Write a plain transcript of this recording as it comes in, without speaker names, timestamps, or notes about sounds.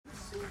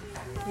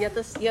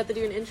You have to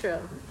do an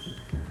intro.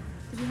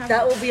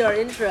 That will be our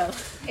intro.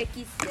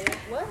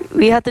 What?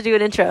 We have to do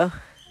an intro.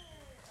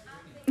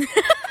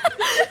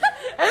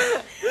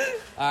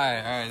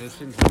 Alright, this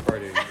shit's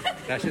recording.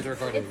 That shit's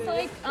recording. It's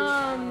like,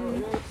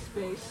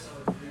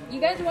 you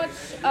guys watch,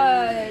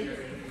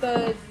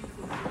 the...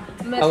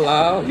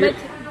 Hello?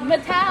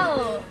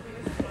 Mattel.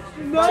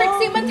 No.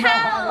 Trixie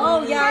Mattel.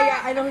 Oh,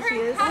 yeah, I know who she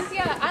is.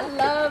 Yeah, I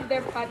love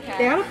their podcast.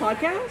 They have a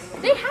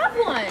podcast? They have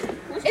one.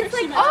 It's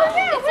like,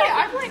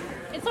 I'm like,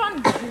 it's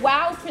on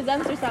Wow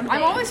Presents or something.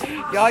 I'm always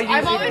sponsored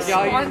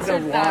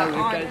that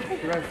on.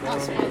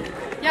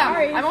 Yeah,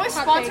 I'm always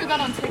sponsored that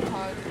on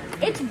TikTok.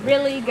 It's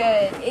really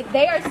good.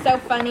 They are so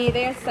funny.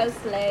 They are so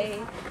slay.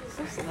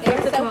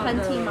 They're so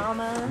hunty,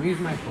 mama. Use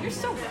my phone. You're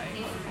so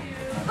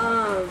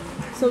right.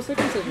 So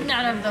circumcision.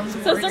 None of them.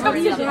 So circumcision. How do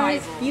you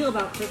guys feel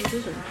about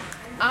circumcision?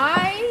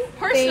 I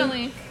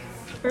Personally,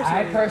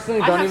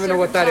 don't even know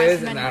what that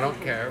is, and I don't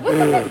care. What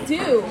does it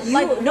do?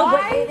 Like, No,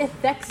 but why? it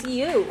affects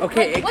you.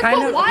 Okay, it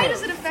kind of. why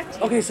does it affect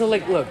you? Okay, so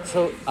like, look,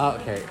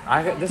 okay,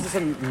 this is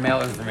some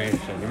male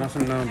information. You must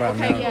know about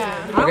male.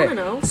 Yeah. I Okay, wanna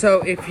know. so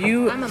if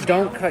you I'm a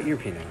don't male. cut your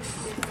penis,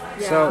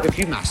 so if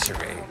you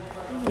masturbate,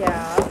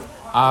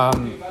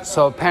 Yeah.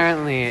 so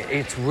apparently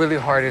it's really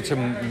harder to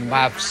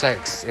have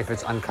sex if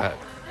it's uncut.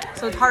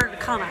 So it's harder to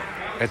come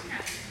out.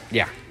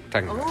 Yeah,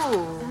 technically.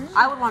 Oh,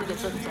 I would want to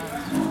get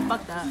circumcised.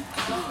 Fuck that.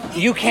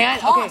 You can't.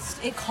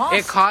 It costs.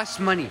 It costs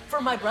money.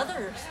 For my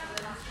brothers.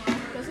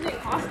 Doesn't it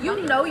cost?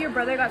 You know your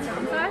brother got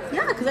circumcised?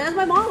 Yeah, because I asked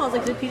my mom. I was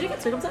like, did PJ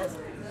get circumcised?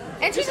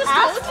 And she just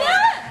asked told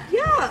you?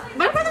 Yeah.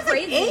 My brother's like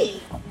crazy.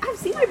 8. I've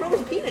seen my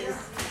brother's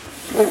penis.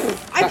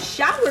 I've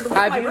showered with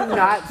Have my you brother.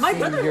 not My seen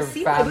brother your has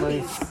seen my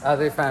family's boobies.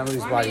 other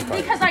family's body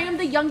parts? Because I am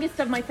the youngest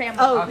of my family.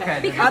 Oh, Okay.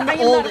 Because I'm the I am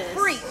not a oldest.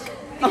 freak.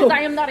 Because I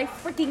am not a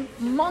freaking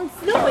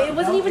monster. No, it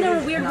wasn't even in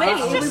a weird way.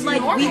 It was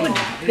like we would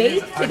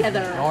bathe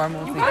together.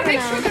 Normal thing. Gotta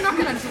make sure they're not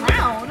gonna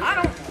drown. I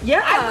don't.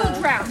 Yeah. I will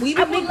drown. We I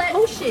would will make let-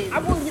 potions. I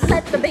will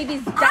let the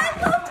babies die.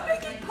 I loved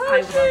making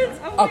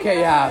potions. Okay,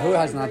 yeah, who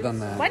has not done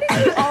that? Why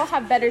did you all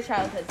have better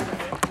childhoods than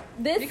me?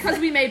 This Because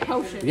we made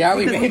potions. Yeah,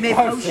 we Because made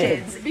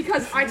potions.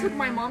 Because I took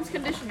my mom's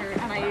conditioner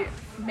and I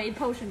made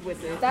potions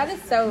with it. that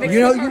is so. You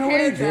know With what her I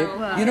hair did?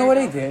 gel. You know what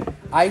I did?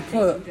 I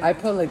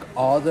put like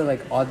all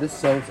the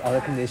soaps, all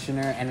the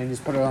conditioner, and I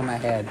just put it on my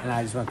head, and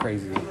I just went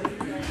crazy.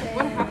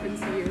 What happens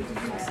to you?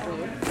 Did you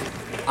explode?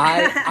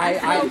 I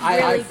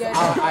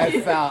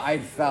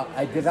fell.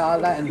 I did all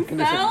that and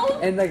conditioner, fell?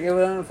 and like it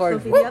went on the floor.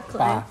 Sophie, do you have clay?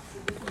 Bah.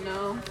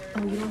 No.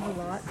 Oh, you don't have a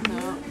lot?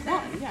 No.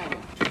 Well, yeah.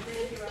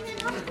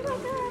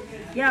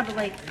 Yeah, but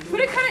like, Put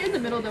it kind of in the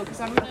middle though,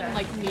 because I'm gonna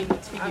like need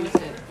to use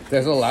it.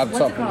 There's a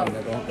laptop what's it in called? the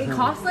middle. It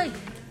costs like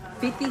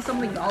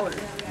 $50-something.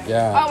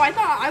 Yeah. Oh,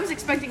 I was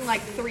expecting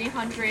like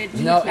 300.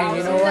 No, and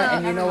you know what? No,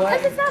 And you know what?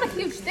 Because it's not a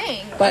huge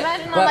thing. But-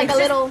 Imagine but- like It's a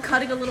just little.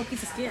 cutting a little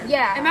piece of skin.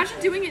 Yeah. Imagine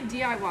doing it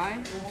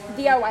DIY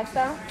DIY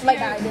style. Like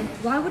I did.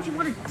 Why would you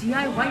want to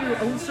DIY your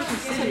own to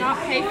circumcision? not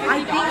pay $50.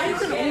 I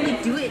think you can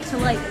only do it to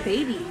like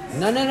babies.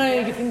 No,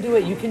 you can do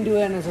it. You can do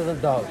it as an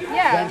adult.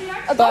 Yeah. Then-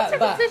 Adult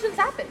but- circumcisions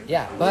happen.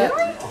 Yeah, but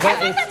I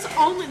think that's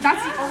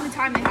the only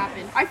time they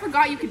happen. I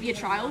forgot you could be a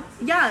child.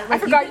 Yeah,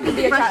 like forgot you you could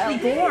be a freshly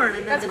child. born and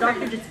then That's the doctor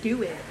crazy. just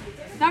do it.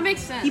 That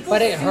makes sense. People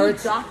But it sue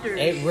hurts. doctors.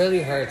 It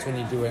really hurts when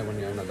you do it when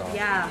you're an adult.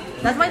 Yeah,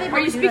 that's why they. Are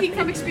you probably do speaking that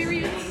from thing.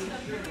 experience?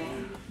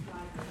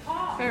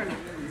 Fair enough.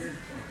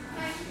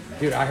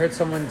 Dude, I heard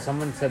someone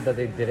said that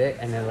they did it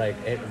and then like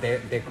they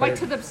Like couldn't.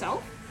 to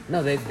themselves?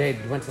 No, they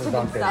went to the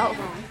doctor themselves.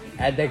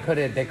 and they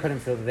couldn't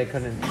feel their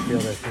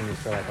penis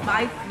for like a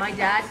month. My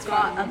dad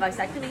got a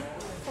vasectomy.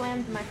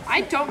 Slammed my.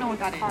 I don't know what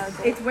that is.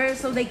 It's where a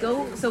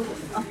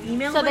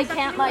female. So they vasectomy-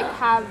 can't like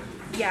have.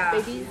 Yeah.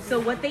 babies? So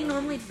what they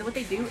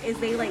do is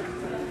they like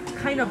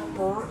kind of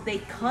burn. They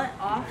cut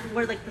off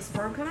where like the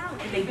sperm come out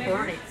and they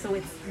burn it so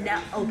it's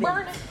not open.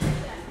 Burn it.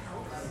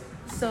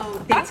 So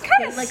they, That's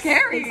kinda they, like,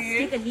 scary.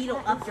 They stick a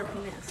needle up your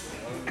penis.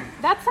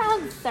 That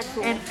sounds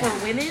sexual. And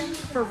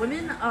for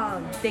women,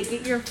 they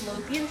get your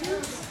fallopian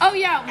tubes Oh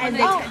yeah, when and they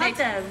they cut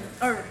them,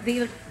 or they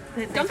Don't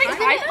they tie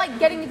tie Isn't it like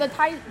getting the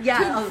ties? Yeah,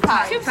 tubes tie,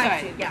 tied. Tubes tie,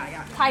 tied. tube,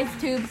 yeah. Ties,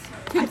 tubes,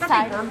 I tubes thought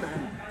tied. they burn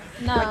them.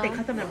 No. Like they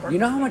cut them and burn You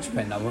know how much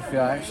pain that would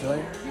feel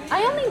actually?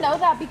 I only know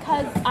that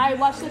because I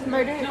watched this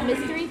murder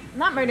mystery.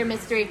 Not murder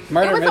mystery.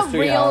 Murder it was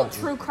mystery, a real yeah.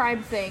 true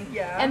crime thing.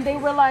 Yeah. And they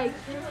were like,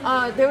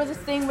 there was this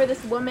thing where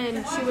this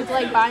woman, she was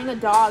like buying a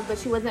dog, but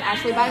she wasn't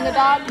actually buying a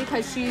dog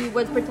because she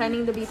was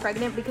pretending to be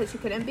pregnant because she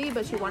couldn't be,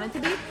 but she wanted to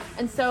be.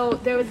 And so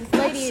there was this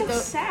lady, so the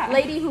sad.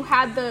 lady who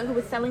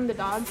was selling the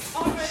dog.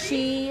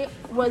 She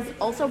was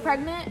also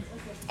pregnant.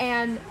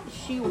 And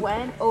she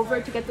went over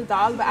to get the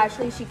dog, but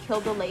actually she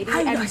killed the lady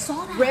I and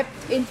saw that.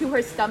 ripped into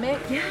her stomach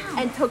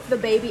and took the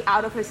baby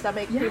out of her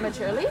stomach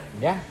prematurely.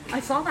 Yeah. I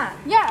saw that.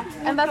 Yeah,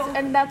 and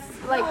that's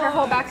like her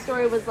whole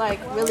backstory was like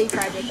really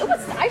tragic. It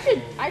was. I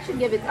should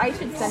give it. I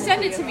should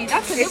send it to me.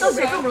 That's It's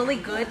a really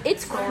good.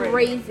 It's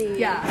crazy.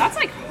 Yeah. That's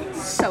like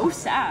so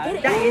sad.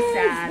 It That is is,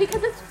 sad.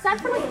 because it's sad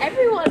for like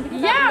everyone.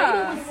 Because Yeah.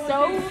 that lady was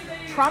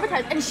so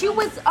traumatized, and she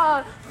was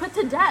put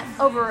to death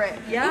over it.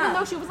 Yeah. Even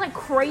though she was like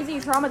crazy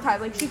traumatized,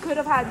 like she could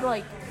have had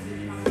like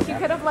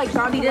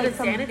gone to Did like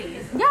some. insanity.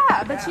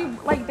 Yeah, but she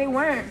like they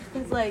weren't.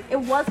 It's like it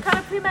was kind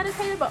of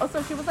premeditated, but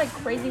also she was like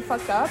crazy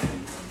fucked up.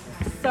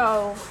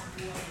 So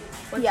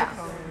What's yeah. it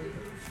called?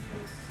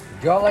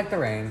 Do y'all like The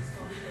Rain?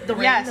 The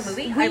Ring, Yes. the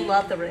movie? I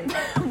love The Ring.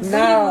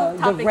 No,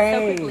 The Topic so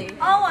Rain. quickly.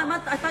 Oh,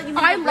 I thought you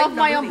meant I The Ring, love the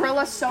my movie.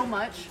 umbrella so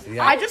much.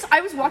 Yeah.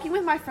 I was walking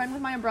with my friend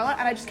with my umbrella,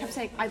 and I just kept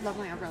saying, I love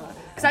my umbrella.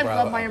 Because I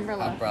love my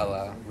umbrella.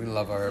 Umbrella. We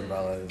love our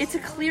umbrellas. It's a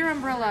clear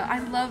umbrella. I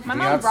love My You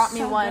mom have brought me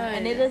so one, good.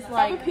 and it is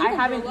like I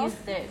haven't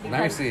used it Let me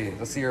because see.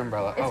 Let's see your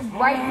umbrella. it's Oh.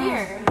 right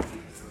here.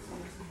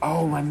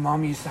 Oh, my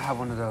mom used to have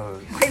one of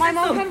those. My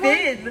mom so had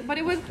thin? one, but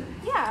it was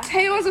Yeah.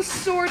 Teo has a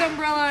sword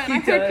umbrella, and He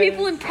I heard does.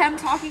 people in chem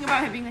talking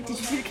about him being like, "Did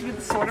you see the kid with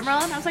the sword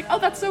umbrella?" And I was like, "Oh,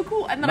 that's so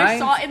cool." And then I Mine-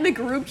 saw in the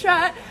group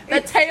chat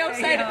that Teo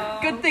said, Teo.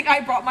 "Good thing I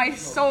brought my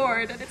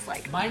sword," and it's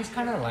like, Mine's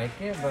kind of like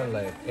it, but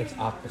like it's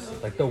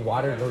opposite. Like the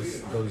water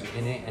goes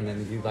in it, and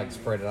then you like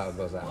spread it out, it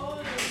goes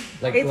out.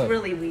 Like It's look,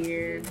 really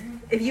weird.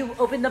 If you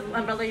open the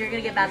umbrella, you're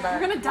gonna get bad luck.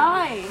 "You're gonna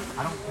die."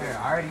 I don't care.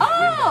 I already.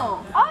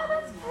 Oh, Oh,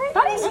 that's pretty.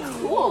 that is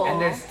cool.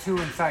 And there's two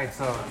inside,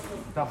 so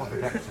double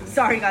protection.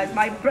 Sorry guys,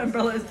 my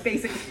umbrella is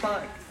basic as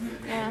fuck.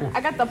 Yeah,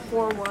 I got the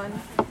poor one.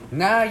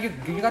 Nah, you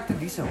got the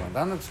decent one.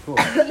 That looks cool.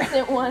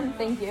 Decent one,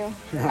 thank you.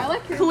 I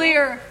like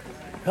clear.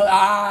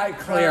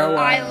 Clear one.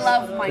 I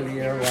love my Clear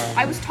clear. one.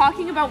 I was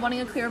talking about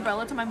wanting a clear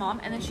umbrella to my mom,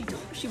 and then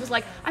she was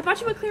like, "I bought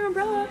you a clear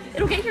umbrella.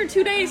 It'll get here in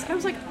 2 days." And I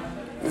was like,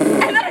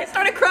 and then I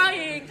started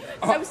crying.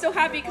 So I was so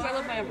happy because I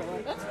love my umbrella.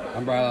 That's cool.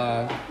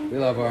 Umbrella. We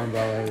love our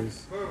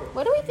umbrellas.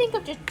 What do we think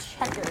of just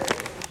checkers?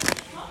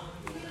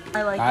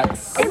 I like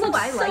That's- it. Oh, looks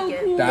I like so it.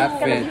 cool. That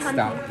gonna be fits. honey.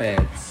 That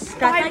fits. That's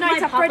Five like Nights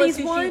my at Papa Freddy's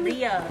Sushi one.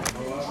 Ria.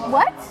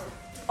 What?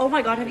 Oh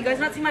my god, have you guys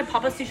not seen my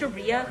Papa Sushi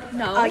Ria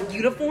No.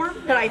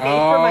 Uniform that I made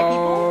for my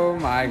people? Oh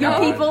my Your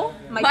god. people?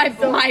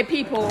 My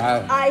people.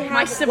 Wow. I have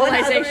My one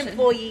other civilization.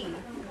 employee.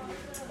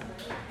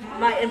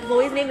 My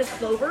employee's name is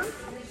Clover.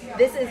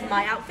 This is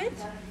my outfit.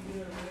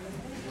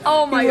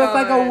 Oh my You look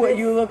god. like a.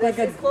 You look like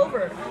This a. is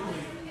Clover.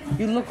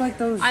 You look like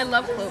those. I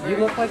love Clover. You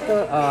look like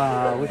the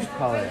what you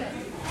call it?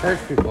 Church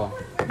people.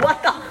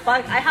 What the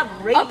fuck? I have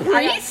rape. a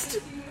priest?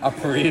 A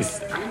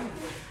priest.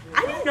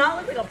 I do not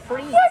look like a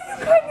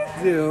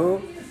priest.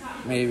 Do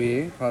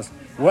maybe. Plus,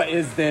 what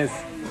is this?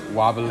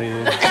 Wobbly.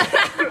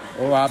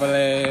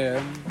 Wobbly.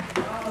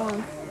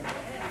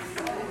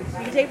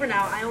 You can take for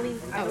now. I don't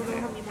know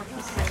how many more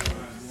pieces I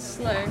need.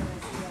 Slay.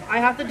 I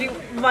have to do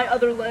my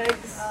other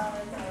legs.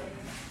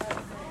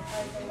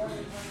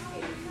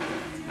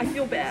 I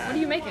feel bad. What are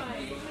you making?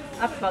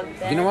 I felt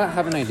bad. You know what? I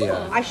have an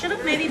idea. I should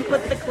have maybe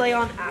put the clay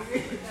on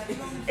after.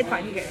 It's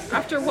fine, who cares?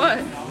 After what?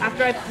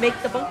 After I make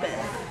the bunk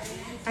bed.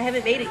 I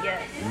haven't made it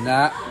yet.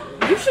 Nah.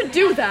 You should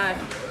do that.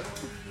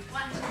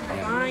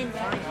 Fine.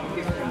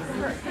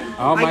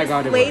 Oh my I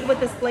god. just It played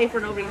worked. with this clay for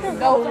no reason.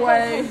 No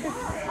way.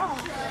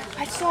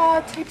 I saw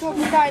a TikTok of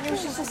that, and it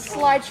was just a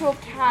slideshow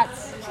of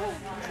cats.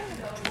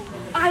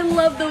 I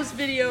love those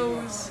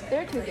videos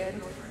They're too good.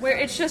 where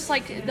it's just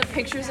like the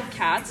pictures of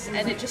cats,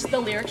 and the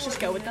lyrics just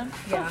go with them.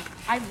 Yeah.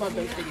 I love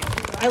those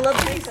videos. I love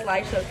the new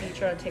slideshow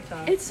feature on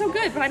TikTok. It's so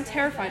good, but I'm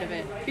terrified of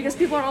it because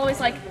people are always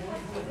like,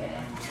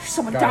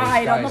 someone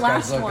died on the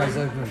last look, one. Guys,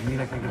 look,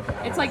 Nina can get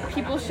the- It's like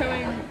people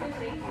showing.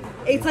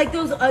 It's like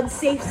those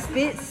unsafe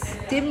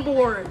stim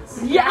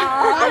boards. Yeah.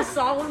 I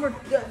saw one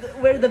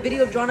where the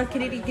video of John F.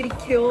 Kennedy getting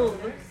killed.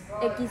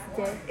 It was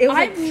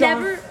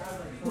like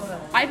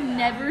I've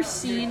never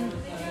seen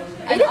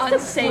It an is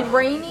unsafe the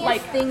brainiest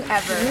like thing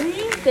ever.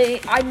 thing.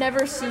 I've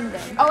never seen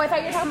them. Oh, I thought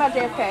you were talking about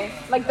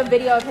JFK, like the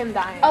video of him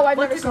dying. Oh, I've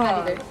What's never it seen that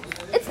called?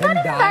 either. It's not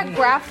even dying? that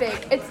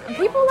graphic. It's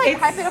people like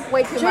hype it up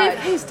way too much.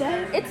 JFK's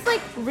dead. It's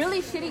like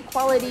really shitty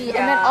quality, and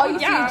then Yeah. all you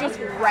Yeah. see is just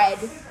red.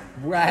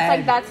 Red.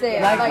 Like that's it.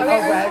 Like, Like, a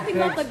red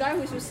pic. the guy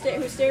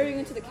who's staring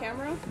into the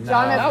camera?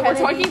 John No. F. No, we're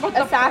Kennedy talking about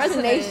the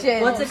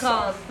assassination. What's it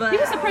called? But He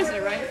was the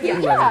president, right?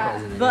 Yeah.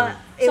 But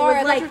it Sorry,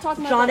 I was thought you were like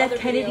talking about John the F. other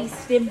Kennedy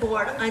stim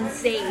board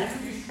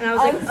unsafe. And I was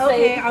like, Unsafe.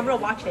 okay, I'm gonna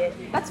watch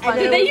it. That's And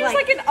funny. then Did it they was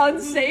use like an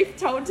unsafe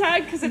tone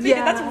tag? Because if they did,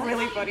 that's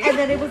really funny. And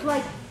then it was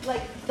like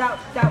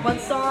that one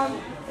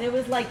song, and it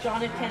was like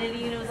John F.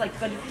 Kennedy, and it was like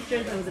funny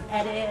pictures, and it was an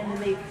edit, and then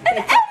they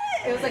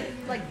it was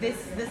like this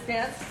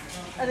dance,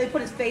 and they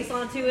put his face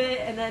onto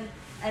it, and then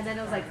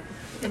it was like,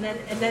 and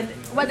then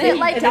Was it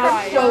like and then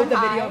died? it showed the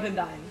High? video of him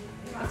dying.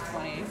 That's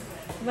funny.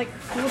 I'm like,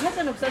 who has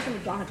an obsession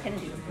with John F.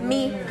 Kennedy?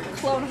 Me.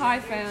 Clone High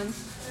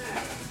fans.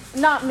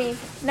 Not me.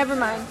 Never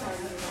mind.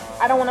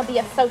 I don't want to be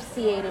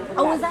associated with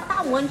Oh, that. is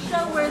that one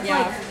show where it's Yeah.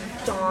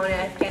 like John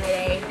F.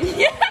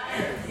 Kennedy,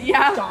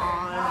 Yeah.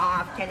 John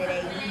F.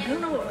 Kennedy? I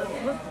don't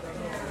know.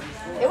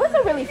 It was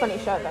a really funny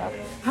show though.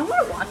 I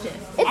want to watch it.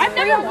 It's I've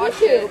free never on watched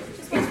YouTube.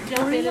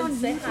 Jump in and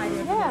say hi.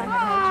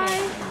 Yeah.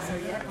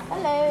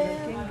 Hello.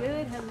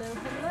 Good. Hello.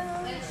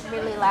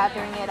 really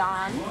lathering it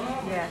on.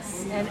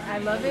 Yes, and I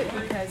love it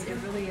because it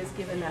really is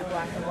given that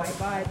black and white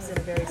vibes in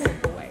a very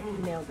simple way. You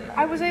nailed it.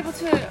 I was able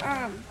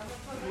to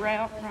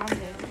round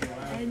it.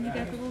 And you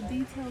got the little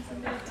details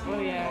in there too. Oh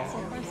yeah. So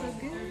far, so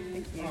good.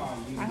 Thank you.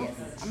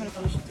 I'm gonna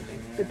finish it today.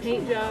 The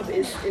paint job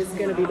is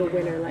gonna be the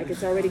winner. Like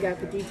it's already got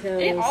the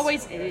details. It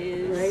always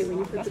is. right. When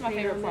you put That's the my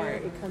paint favorite on there,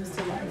 part. it comes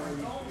to life.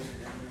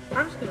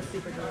 I'm just gonna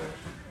super glue it.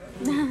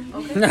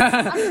 I'm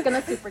just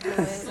gonna super glue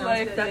it.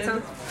 Like That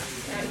sounds.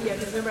 Yeah,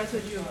 because remember I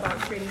told you about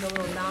creating the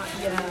little knot.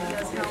 Yeah, it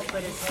does help,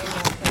 but it's you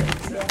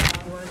want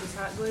to just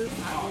hot glue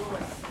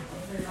away.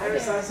 Look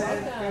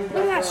at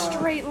that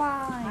straight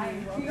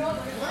line.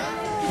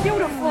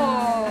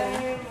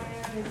 Beautiful.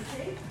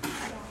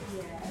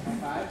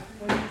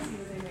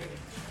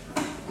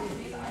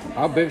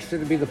 How big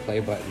should it be the play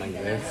button like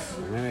this?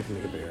 Maybe I can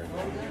make it bigger.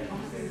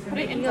 Put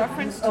it in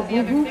reference to the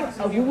other things.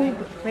 A woo woo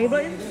play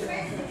button?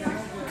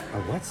 A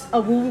what?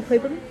 A woo woo play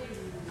button?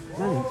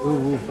 Not an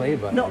ooh play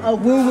button. No, a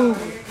woo woo.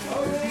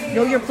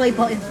 Know your play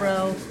buttons,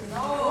 bro.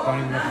 Don't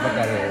even know what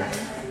that is.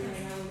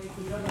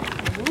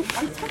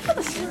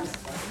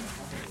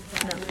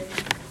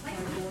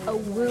 A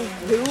woo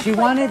woo. She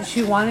wanted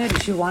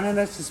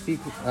us to speak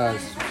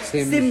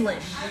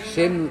Simlish.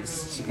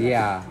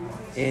 yeah.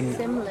 In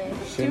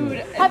Simlish. Dude,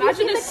 Have you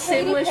imagine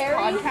seen a the Katy Simlish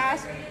Perry?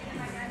 podcast.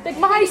 The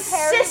My Katy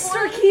Perry sister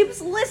one?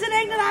 keeps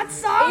listening to that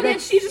song. And then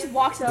she just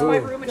walks into my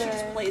Ooh. room and she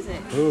just plays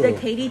it. Ooh. The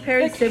Katy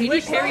Perry The Katy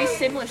Simlish Perry song?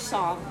 Simlish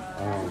song.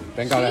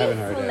 Thank God I haven't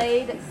She heard it.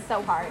 slayed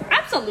so hard.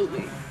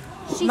 Absolutely.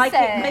 She My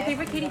said,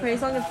 favorite Katy Perry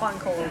song is Bon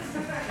Cold.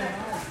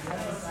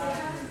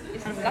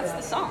 That's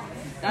the song.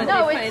 That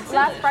no, they play it's in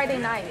last Simlish. Friday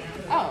night.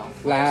 Oh.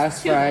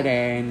 Last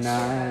Friday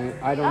night.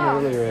 I don't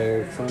know the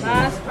lyrics.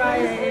 Last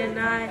Friday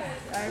night.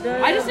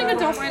 I just think I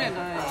don't mind at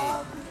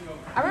night.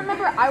 I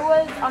remember I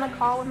was on a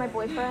call with my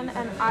boyfriend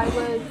and I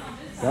was Do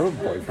you have a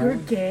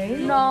boyfriend? Gay?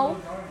 no,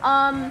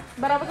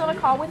 but I was on a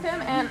call with him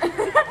and he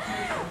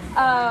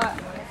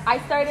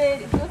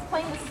was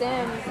playing The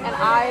Sims and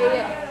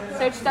I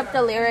searched up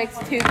the lyrics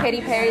to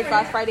Katy Perry's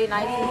Last Friday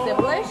Night in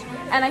Simlish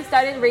and I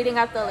started reading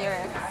out the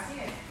lyrics.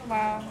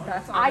 Wow.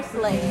 I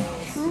slayed.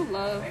 True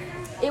love.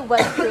 It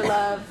was true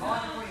love.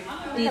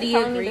 Did kept he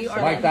telling me agree the or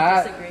shit. Like did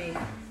that? he disagree?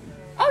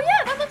 Oh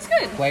yeah, that looks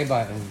good. Play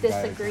button. Guys.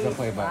 Disagree. The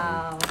play button.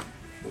 Wow.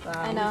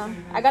 I know.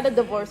 I got a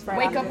divorce right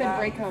Wake after up and that.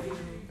 break up.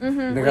 They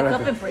Wake got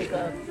up and break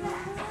up.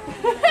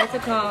 What's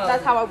it called?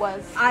 That's how I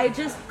was. I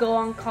just go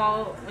on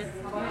call with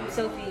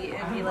Sophie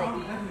and be like,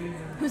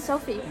 Who's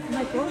Sophie?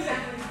 my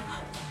girlfriend.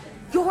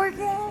 You're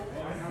gay.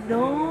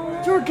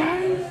 No. You're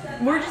gay.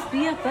 We're just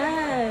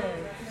BFFs.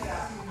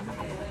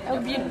 We're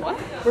being what?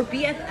 We're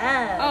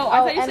BFFs. Oh, I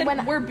thought you and said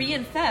when- we're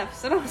being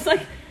thefts, and I was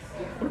like,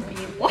 We're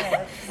being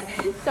what?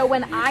 So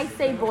when I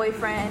say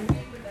boyfriend,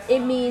 it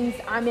means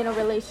I'm in a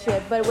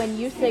relationship. But when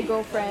you say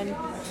girlfriend,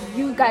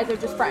 you guys are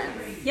just friends.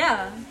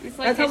 Yeah. It's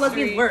like That's how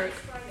history. lesbians work.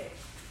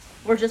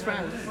 We're just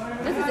friends.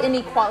 This is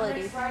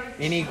inequality.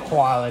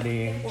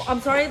 Inequality. Well, I'm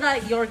sorry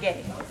that you're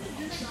gay.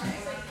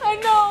 I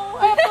know.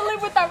 I have to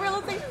live with that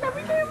realization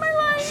every day of my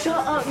life.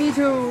 Shut up, me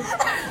too.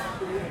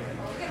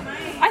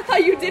 I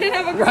thought you didn't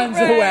have a Runs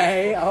girlfriend.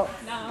 away. Oh.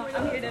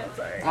 I'm here to.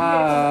 Sorry. Oh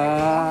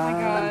my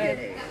god.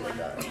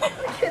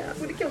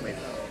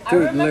 I Dude,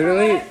 remember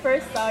literally- when I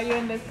first saw you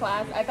in this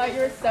class, I thought you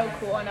were so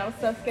cool and I was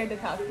so scared to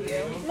talk to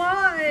you.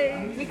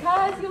 Why?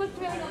 Because you looked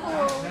really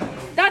cool.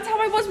 That's how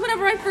I was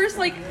whenever I first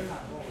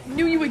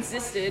knew you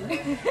existed.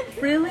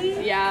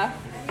 Really? Yeah.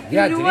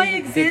 Yeah, You knew didn't I you-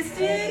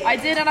 existed? I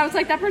did, and I was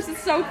like, that person's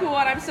so cool,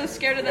 and I'm so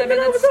scared of them. And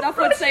then Snuff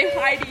would say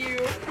hi to you,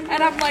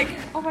 and I'm like,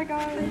 oh my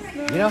god.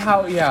 You know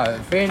how,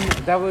 yeah, Finn,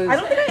 that was. I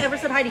don't think I ever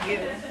said hi to you.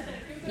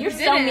 You're so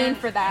didn't. mean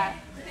for that.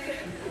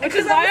 Which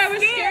is why I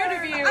was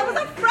scared of you. I was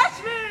a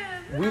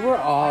freshman. We were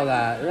all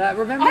that.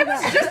 Remember I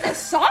that? was just a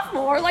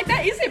sophomore. Like,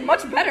 that isn't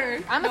much better.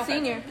 I'm a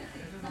senior.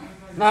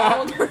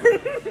 Nah.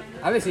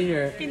 I'm a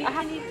senior.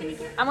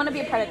 I want to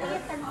be a part of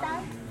this.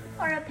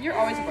 You're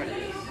always a part of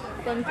this.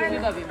 Thank We you.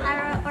 love you,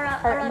 man.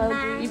 Heart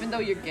emoji. Even though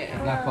you're gay.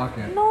 Nah, fuck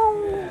it.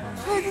 No.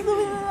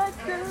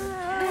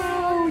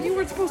 Oh, you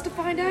weren't supposed to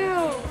find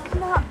out.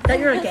 That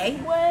you're a gay?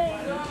 Way.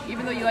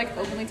 Even though you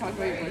openly talk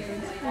about your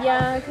boyfriends.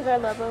 Yeah, because I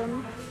love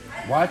him.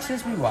 Watch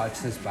this, we watch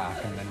this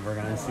back, and then we're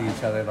gonna see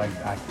each other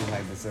acting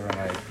like this, and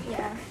we're like,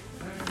 Yeah.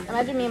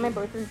 Imagine me and my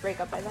boyfriends break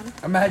up by then.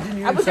 imagine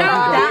you and was Sophie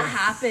shocked. go- That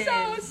happened.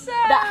 So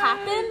sad. That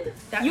happened?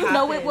 That You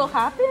know it happened. will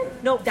happen?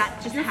 No,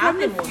 that just You're from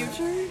the happened.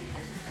 future?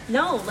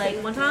 No, like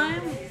one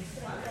time.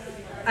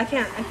 I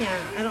can't.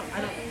 I don't.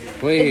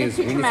 Please, Is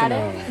it too we need to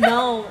traumatic? know.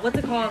 No, what's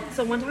it called?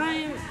 So one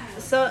time,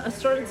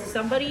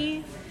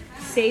 somebody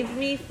saved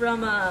me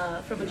from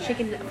a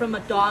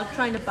dog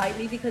trying to bite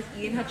me because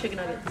Ian had chicken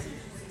nuggets.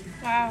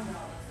 Wow.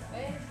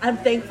 I'm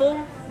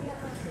thankful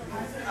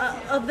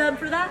of them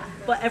for that,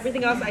 but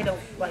everything else I don't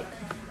like.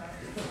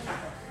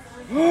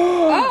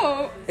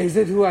 Oh. Is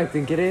it who I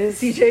think it is?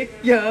 CJ,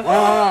 yeah.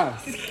 Ah,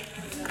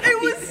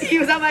 He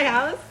was at my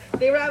house.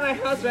 They were at my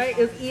house, right?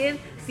 It was Ian,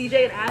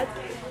 CJ, and Ads,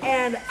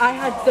 and I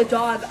had the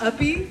dog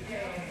Uppy.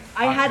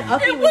 I had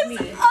Uppy with me.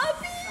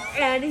 Uppy.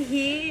 And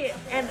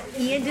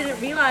Ian didn't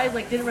realize,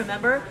 like, didn't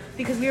remember,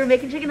 because we were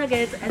making chicken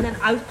nuggets, and then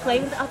I was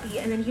playing with Uppy,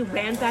 and then he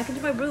ran back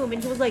into my room,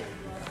 and he was like,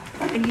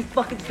 and he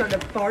fucking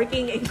started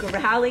barking and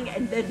growling,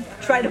 and then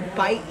tried to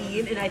bite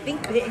Ian, and I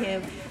think bit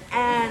him,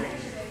 and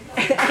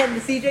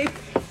CJ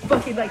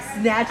fucking like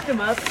snatched him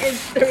up and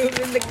threw him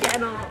in the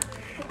kennel,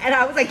 and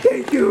I was like,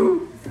 thank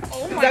you,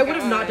 because I would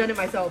have not done it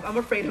myself. I'm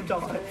afraid of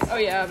dogs. Oh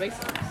yeah, makes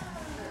sense.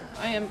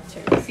 I am too.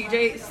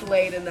 CJ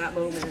slayed in that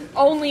moment.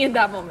 Only in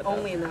that moment.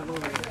 Only in that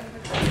moment.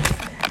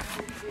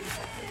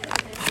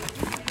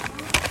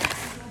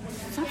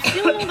 Stop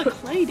stealing all the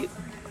clay, dude.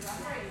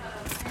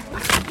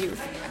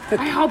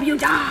 I hope you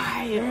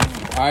die.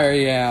 I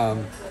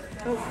am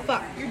Oh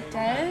fuck. You're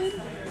dead?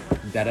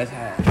 dead as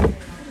hell.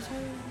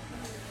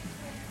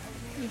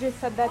 You just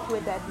said that to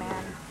a dead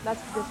man.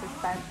 That's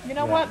disrespect. You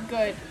know what?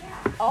 Good.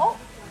 Oh,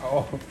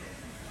 Oh.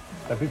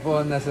 The people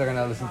in this are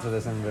gonna listen to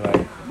this and be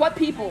like, What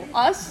people?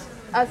 Us?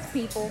 us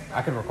people.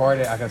 I can record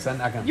it, I can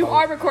send, I can You post,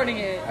 are recording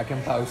it. I can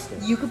post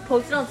it. You could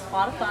post it on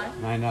Spotify.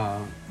 I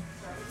know.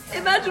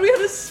 Imagine we had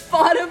a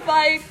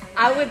Spotify.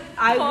 I would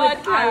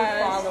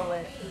Podcast. follow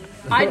it,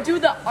 I'd do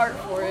the art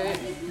for it.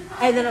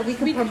 and then we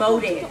could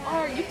promote it. The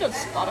art. You've done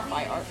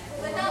Spotify art.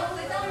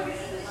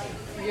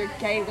 Your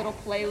gay little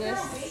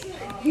playlist.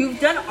 You've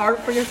done art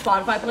for your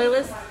Spotify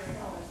playlist.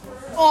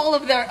 All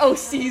of their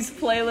OC's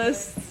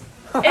playlists.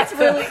 It's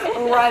really,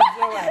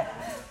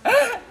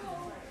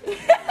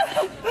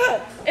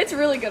 it's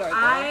really good art. Though.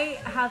 I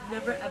have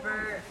never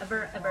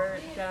ever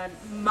done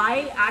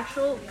my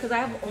actual, because I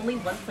have only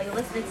one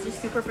playlist and it's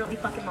just super really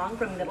fucking long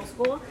from middle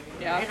school.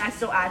 Yeah. And I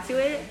still add to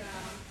it.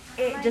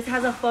 It just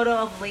has a photo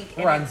of Link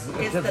and Runs.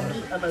 it's the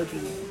meat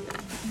emoji.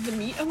 The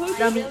meat emoji.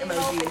 The meat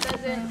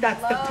emoji.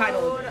 That's the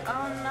title.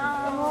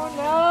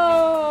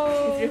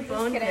 Oh Is your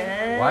phone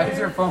dead? Why is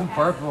your phone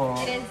purple?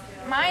 no. It is.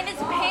 Mine is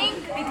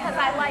pink because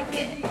I like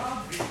it.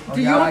 Oh,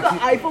 Do you have the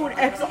iPhone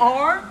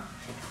XR?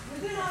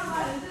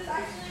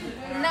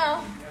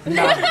 No,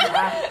 No.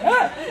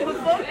 What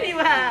phone do you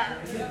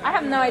have? I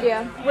have no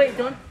idea. Wait,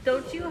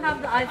 don't you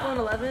have the iPhone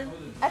 11?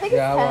 I think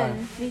Yeah, I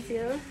it's 10 Me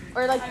too.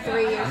 or like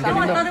 3 or Oh, something.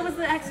 I thought it was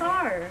the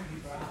XR.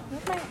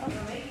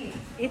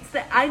 It's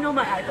the, I know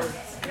my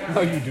iPhones.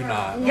 No, you do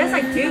not. Yes,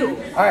 I do.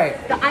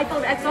 Alright, The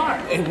iPhone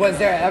XR. was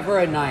there ever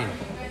a 9?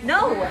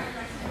 No.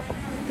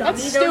 That's There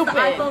was the stupid.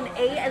 iPhone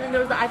 8 and then there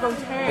was the iPhone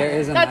 10. There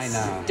is a That's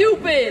 9 now.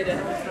 stupid.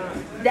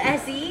 The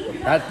SE?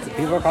 That's,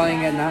 people are calling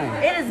it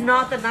 9. It is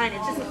not the 9,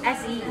 it's just an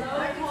SE.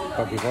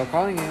 But people are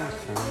calling it.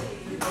 So.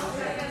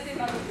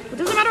 It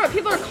doesn't matter what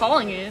people are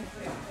calling it.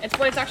 It's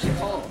what it's actually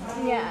called.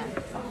 Yeah.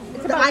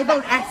 It's The about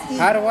iPhone SE.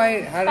 How do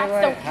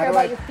facts. Don't care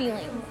about your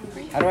feelings.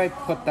 how do I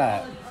put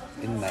that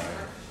in there?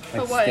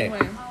 Like Put what in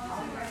stick.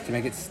 where? To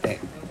make it stick.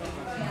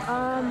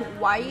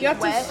 White, You have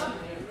to wet.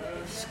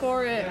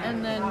 score it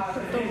and then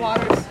put the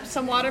water,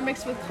 some water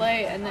mixed with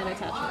clay, and then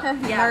attach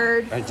it.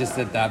 Nerd. I just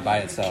did that by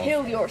itself.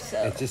 Kill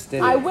yourself. It just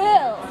did I it.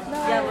 will.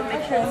 No. Yeah, but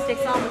make sure it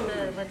sticks on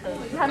with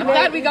the I'm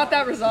glad we got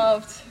that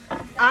resolved.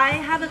 I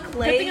have a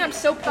clay Good thing I'm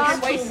so pencil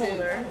persuasive.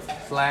 holder.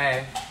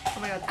 Slay. Oh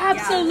my god.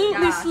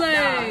 Absolutely Yeah, slay.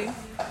 yeah.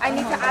 I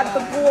need to add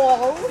the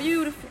ball.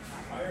 Beautiful.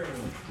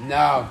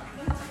 No.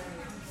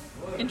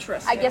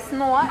 Interesting. I guess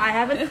not. I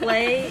have a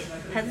clay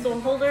pencil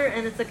holder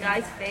and it's a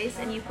guy's face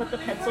and you put the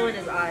pencil in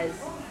his eyes.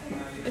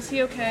 Is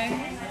he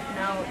okay?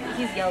 No,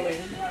 he's yellow.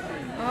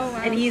 Oh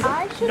wow. And he's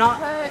I should not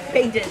put-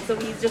 painted, so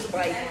he's just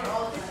white.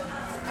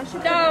 I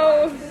should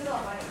No.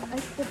 I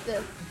should put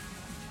this.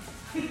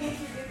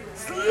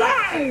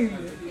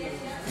 Slime!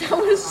 That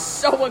was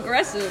so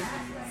aggressive.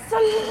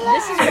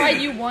 This is why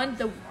you won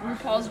the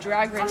RuPaul's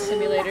Drag Race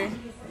simulator.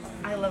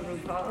 I love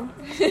RuPaul.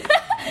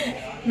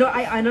 No,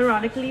 I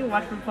unironically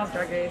watch RuPaul's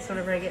Drag Race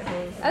whenever I get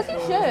home. As you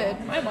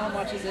should. My mom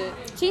watches it.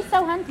 She's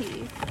so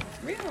hunty.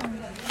 Real.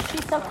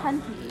 She's so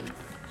hunty.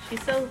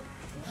 She's so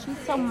She's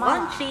so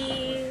much.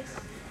 munchy.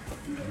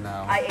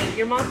 No. I ate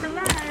your mom for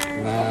lunch.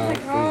 No.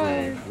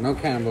 God. No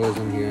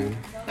cannibalism here.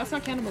 That's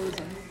not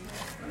cannibalism.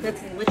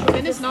 That's literally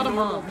And it's just not a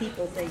normal mom.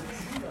 people things.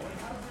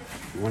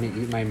 You want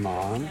to eat my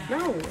mom?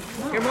 No,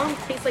 your mom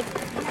tastes like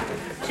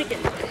chicken.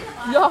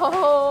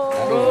 Yo.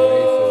 That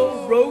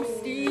is racist.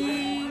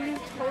 Roasting.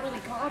 Totally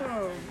got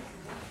him.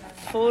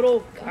 Total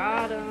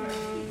got him.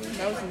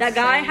 That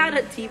guy had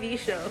a TV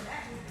show.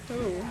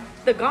 Who?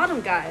 The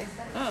Gotham guy.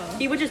 Oh.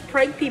 He would just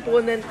prank people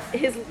and then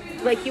he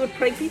would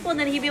prank people and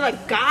then he'd be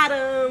like, got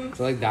him.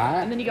 So like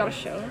that? And then you got a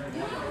show.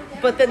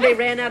 But then they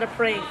ran out of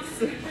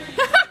pranks.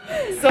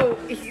 So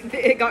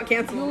it got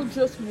canceled. You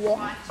just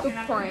watch the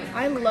prank.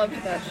 I loved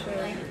that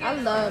show. I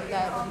love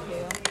that one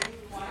too.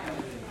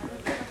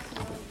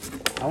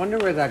 I wonder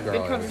where that Good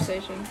girl is.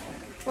 conversation.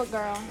 What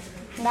girl?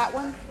 That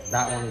one?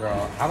 That one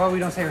girl. How about we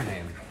don't say her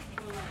name?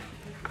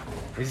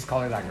 We just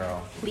call her that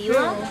girl.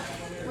 Leela?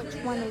 Which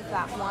one is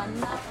that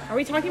one? Are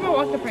we talking about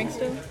Walk the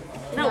Prankster?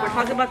 No, we're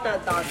talking about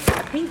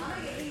the pink.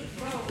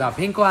 The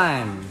pink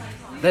one.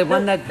 The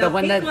one that the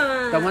pink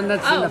one. the one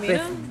that's Oh, in the Mina?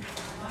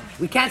 fifth.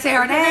 We can't say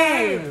her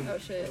name. Oh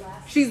shit.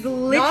 She's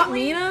literally Not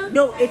Mina?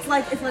 No, it's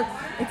like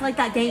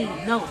that game.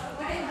 No,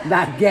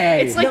 Not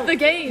gay. It's like the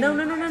game. No.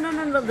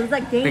 There's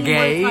that game. The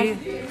gay? Where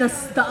it's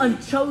like the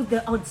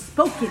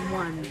unspoken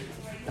one.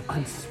 The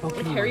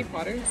unspoken Harry one.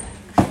 Potter.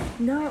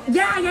 No.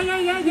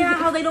 Yeah.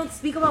 How they don't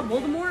speak about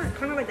Voldemort?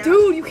 Kind of like that.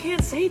 Dude, you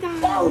can't say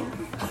that.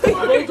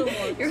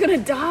 Voldemort. You're gonna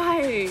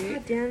die.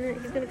 God damn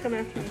it. He's gonna come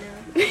after me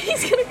now.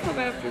 He's gonna come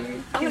after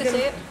me. I'm gonna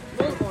say it.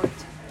 Voldemort.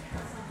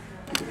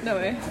 No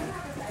way.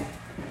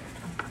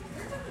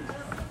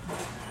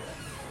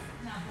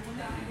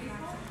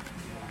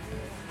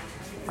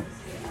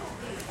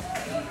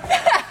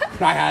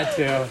 I had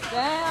to.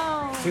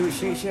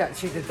 Damn.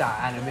 She did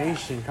that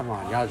animation. Come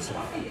on, y'all. Just,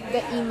 The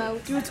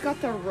emote. Dude, it's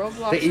got the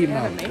Roblox The emote,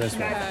 animation this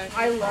one. back.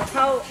 I love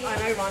how,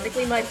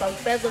 unironically, my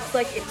bunk bed looks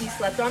like if you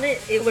slept on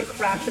it, it would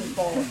crash and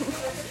fall.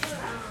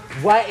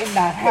 what in the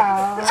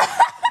hell?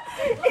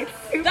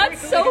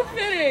 That's so I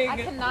fitting.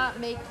 cannot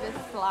make this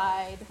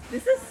slide.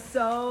 This is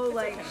so,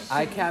 like...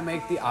 I can't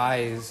make the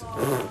eyes.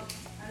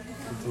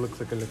 It looks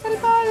like a little.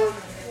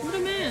 What a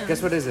man.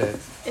 Guess what is it?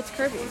 It's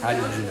Kirby. How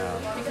did you know?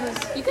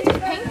 You can just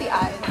paint the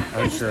eyes.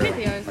 Oh, sure. paint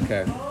the eyes.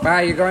 Okay.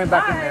 Bye. You're going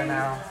back in Bye. there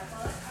now.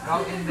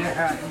 Go in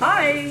there.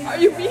 Hi! Are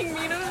you being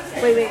mean to us?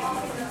 Wait.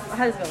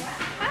 How does it go?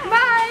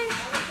 Bye.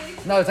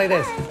 No, it's like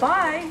this.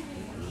 Bye!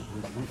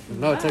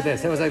 No, it's like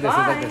this. It was like this. It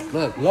was like this.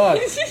 Look. No,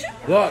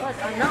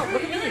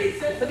 look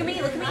at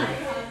me!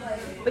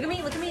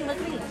 Look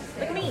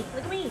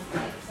at me!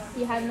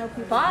 You have no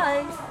people.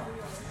 Bye!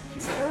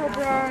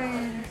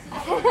 Herobrine.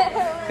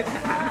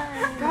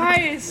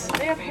 Guys,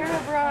 they have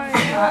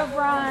Herobrine.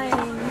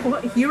 Brian.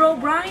 What, Hero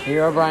Brian?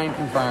 Hero Brian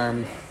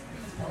confirmed.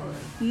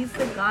 He's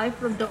the guy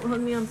from Don't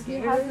Hug Me, I'm He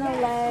Scared. has no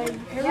legs.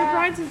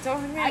 Herobrine's and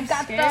don't hurt me. I'm I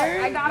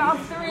scared. got all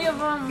three of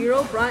them.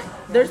 Hero Brian.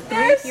 There's 3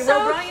 They're Hero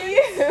so Brian?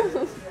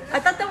 cute. I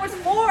thought there was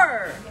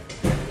 4!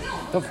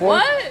 The fourth?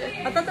 What?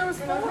 I thought there was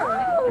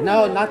 4!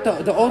 No, not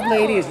the old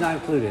lady is not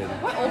included.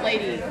 What old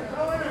lady?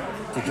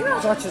 Did you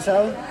guys watch the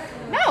show?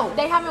 No.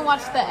 They haven't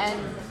watched the end.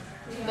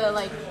 You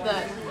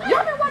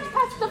haven't watched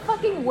past the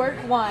fucking work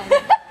one.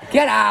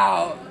 Get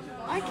out!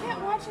 I can't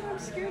watch it. I'm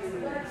scared of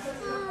it.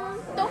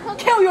 Don't hook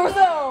Kill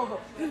yourself!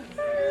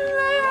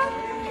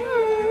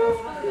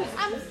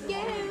 I'm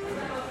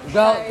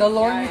scared. The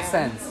lore makes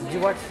sense. Did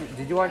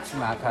you watch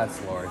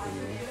MatPat's lore? Did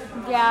you?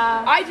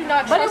 Yeah. I do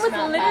not But it trust was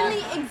Matt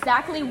literally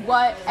exactly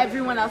what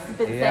everyone else has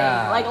been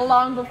Yeah. saying, like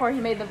long before he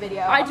made the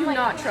video. I I'm do like,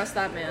 not trust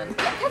that man.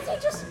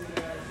 Because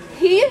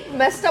He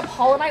messed up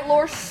Hollow Knight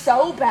lore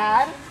so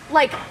bad,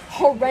 like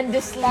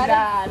horrendously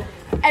bad.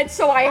 And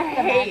so I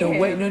hate him.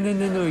 Wait, no.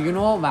 You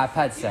know what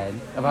MatPat said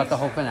about the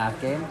whole FNAF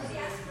game?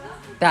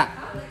 That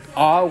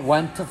all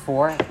 1 to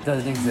 4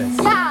 doesn't exist.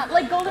 yeah,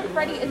 like Golden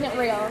Freddy isn't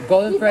real.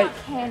 Golden he's Freddy, not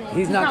canon.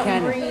 he's not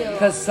canon real.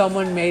 because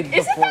someone made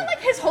Isn't before. that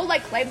like his whole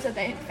like claim to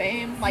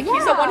fame? Like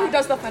he's the Yeah. one who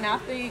does the FNAF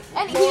thing.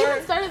 And he lore.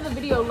 even started the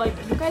video like,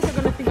 you guys are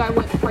gonna think I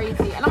went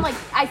crazy, and I'm like,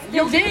 I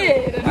still You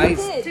did. You I-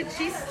 did.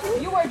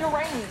 You are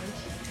deranged.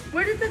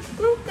 Where did the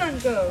glue gun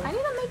go? I need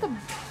to make a.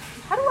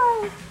 How do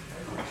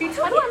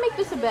I make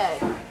this a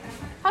bed?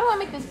 How do I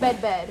make this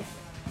bed?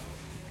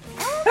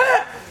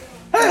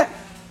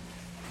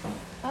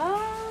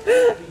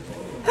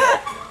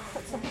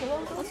 Put some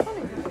pillows. What's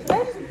funny? Should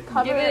I just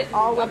cover Give it it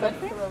all a with bed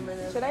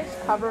a? Should I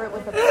just cover it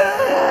with a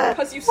pillow?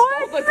 Because you stole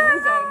the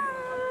glue gun.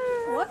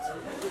 What?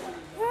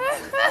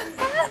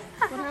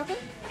 What happened?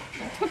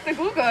 You took the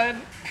glue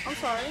gun. I'm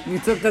sorry. You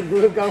took the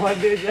glue gun one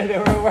day and they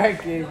were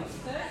working.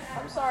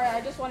 I'm sorry.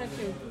 I just wanted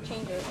to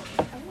change it.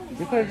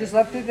 You could have just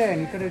left it there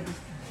and you could have just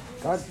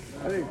got.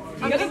 You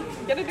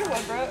gotta do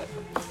one, bro.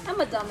 I'm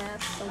a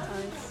dumbass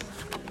sometimes.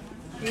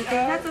 You think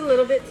that's a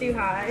little bit too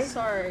high?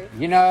 Sorry.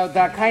 You know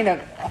that kind of.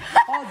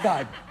 Hold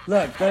on.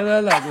 Look.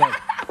 No,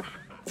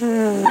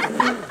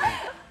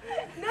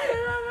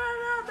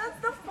 that's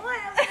the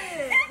point of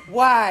it.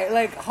 Why?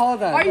 Like,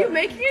 hold on. Are you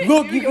making it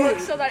Look, New you York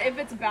can- so that if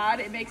it's bad,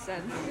 it makes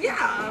sense?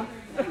 Yeah.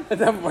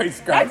 that voice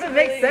crack? That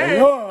makes sense.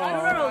 No.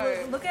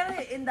 No. Look at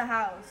it in the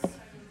house.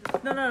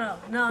 No.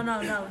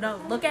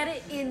 Look at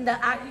it in the.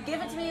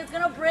 Give it to me. It's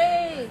gonna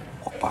break.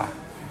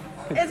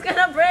 It's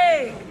gonna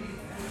break.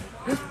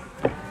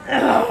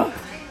 Sorry,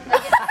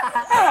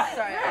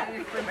 I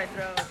didn't clear my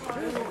throat.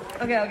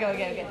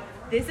 Okay.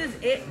 This is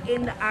it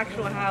in the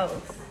actual house.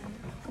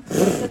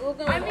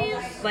 I mean,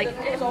 Like,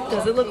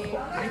 does it look?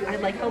 I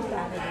like how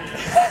bad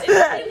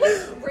it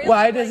is.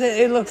 Why does it?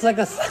 It looks like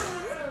a.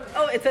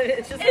 Oh, it's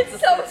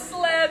so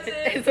slanted.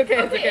 It's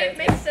okay. It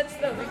makes sense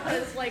though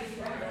because like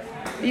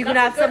You can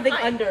that's have a good something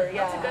height. under.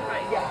 That's a good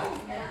height. Yeah.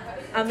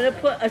 I'm gonna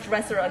put a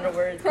dresser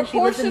underwards because she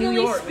lives in New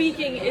Proportionally York.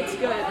 speaking, it's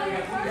good.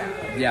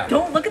 Yeah.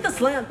 Don't look at the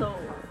slant though.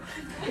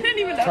 I didn't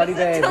even notice Teddy it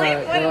bear, until you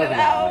the- pointed the it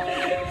out.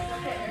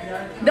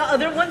 The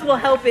other ones will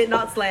help it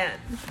not slant.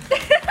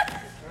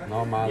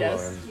 Oh my Yes.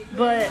 lord.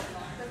 But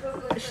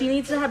she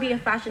needs to be a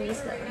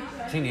fashionista.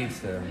 She needs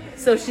to.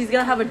 So she's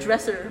gonna have a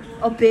dresser,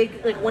 a big,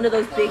 like one of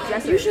those big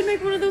dressers. You should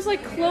make one of those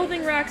like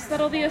clothing racks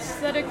that all the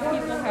aesthetic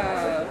people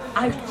have.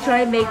 I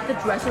try to make the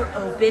dresser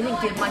open and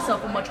give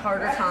myself a much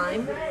harder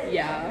time.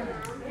 Yeah.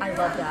 I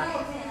love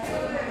that.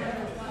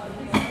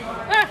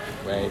 Ah,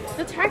 Wait.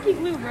 the tacky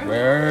glue, bro.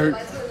 Where?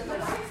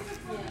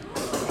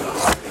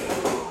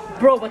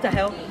 Bro, what the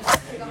hell?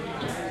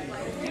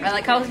 I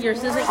like how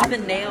yours isn't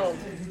even nailed.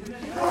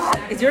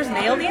 Is yours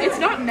nailed yet? It's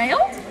not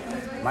nailed?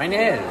 Mine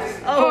is.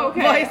 Oh,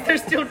 okay. why is there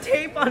still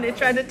tape on it?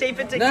 Trying to tape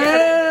it No, together. no,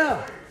 no,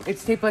 no.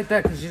 It's taped like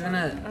that because she's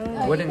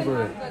gonna wooden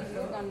glue it.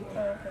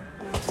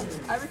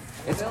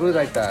 It's glued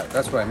like that.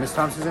 That's why. Miss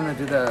Thompson's gonna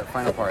do the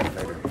final part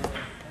later.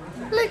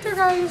 Later,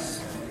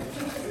 guys.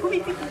 Who do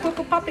you think is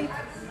Coco Poppy?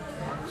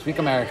 Speak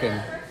American.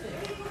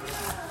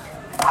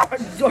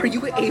 Are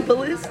you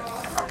ableist?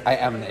 I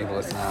am an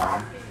ableist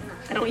now.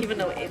 I don't even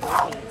know what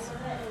ableist means.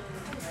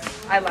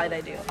 I lied,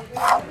 I do.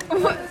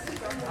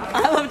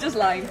 I love just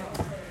lying.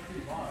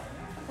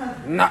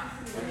 No.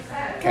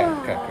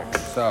 Okay.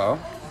 So,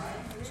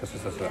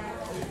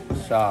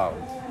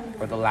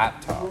 for the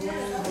laptop,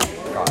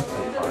 got the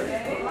part.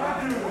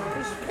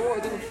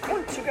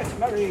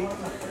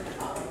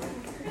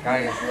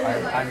 Guys,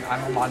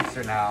 I'm a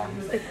monster now.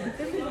 The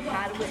glue we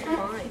had was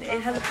fine.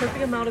 It has a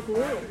perfect amount of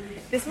glue.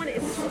 This one,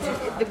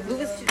 the glue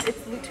is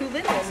too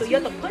little, so you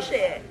have to push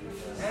it.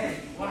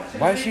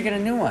 Why did she get a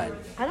new one?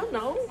 I don't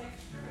know.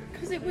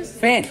 Because it was.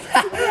 Finn.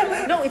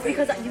 No, it's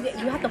because you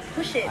have to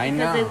push it. I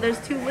because know. there's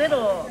too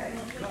little.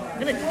 I'm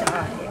gonna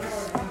die.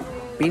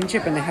 Pinche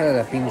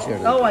pendejada, pinche.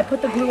 Oh, I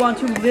put the glue on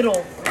too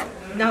little.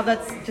 Now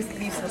that's just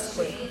useless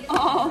glue.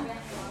 Oh.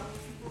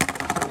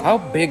 How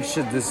big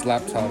should this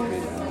laptop be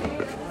now?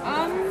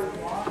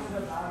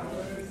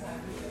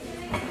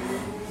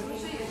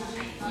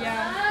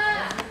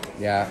 Yeah.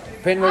 Yeah.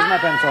 Pin, where's my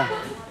pencil?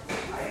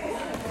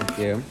 Thank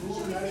you.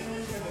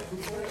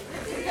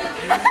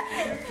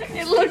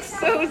 It looks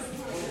so.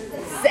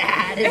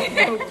 Sad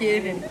and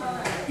broken and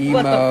Emo.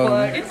 what the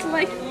fuck? It's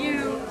like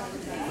you.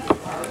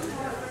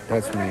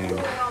 That's me.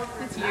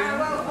 It's you.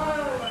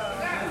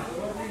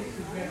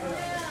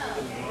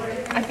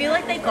 I feel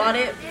like they got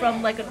it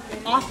from like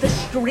off the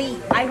street.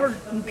 I heard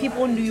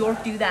people in New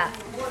York do that.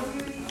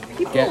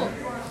 People. Get.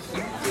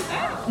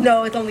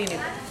 No, it's only New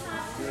York.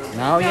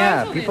 No,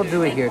 yeah, people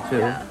do it here too.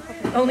 Yeah.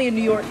 Only a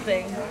New York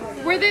thing.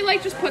 Where they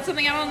like just put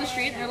something out on the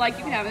street and they're like,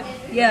 you can have it.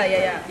 Yeah.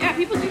 Yeah,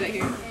 people do that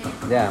here.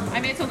 Yeah.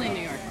 I mean, it's only in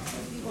New York.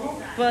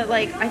 But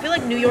like, I feel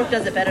like New York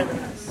does it better than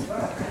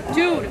us.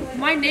 Dude,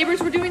 my neighbors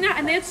were doing that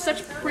and they had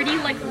such pretty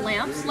like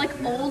lamps, like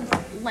old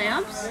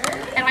lamps.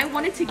 And I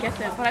wanted to get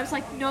them, but I was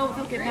like, no,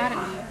 they'll get mad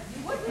at me.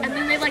 And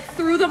then they like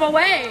threw them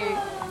away.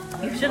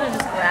 You should have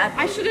just grabbed it.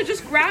 I should have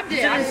just grabbed it.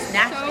 You should I'm have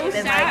snatched so it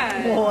and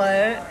sad. like,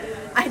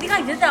 what? I think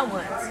I did that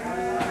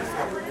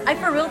once. I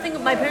for real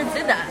think my parents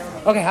did that.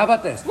 Okay, how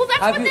about this? Well, that's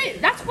Have what you- they.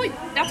 That's why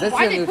This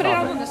they is a put it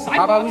out topic. on the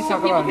How about we sidewalk so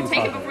talk people about can new take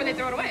it topic? before they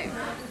throw it away.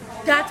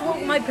 That's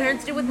what my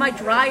parents did with my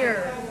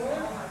dryer.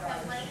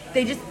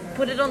 They just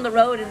put it on the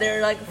road and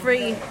they're like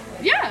free,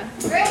 Yeah.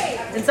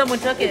 and someone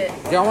took it.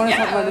 Do y'all want to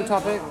talk Yeah. about a new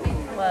topic?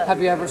 What?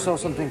 Have you ever stole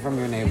something from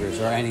your neighbors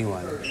or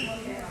anyone?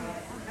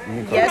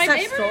 Yes, my I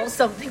neighbors? stole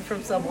something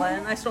from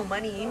someone. I stole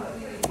money.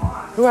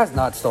 Who has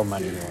not stole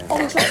money here?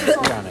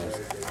 Be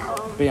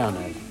honest. Be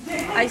honest.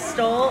 I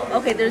stole.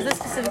 Okay, there's this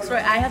specific story.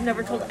 I have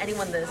never told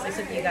anyone this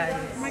except you guys.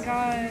 Oh my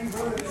god.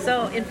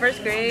 So in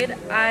first grade,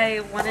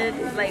 I wanted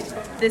like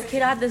this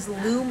kid had this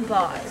loom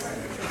box.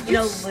 You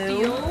know, loom.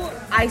 steal?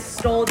 I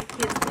stole the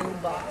kid's loom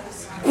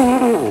box.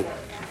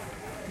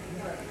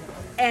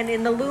 And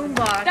in the loom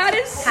box, That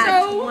is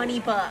had so-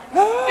 $20.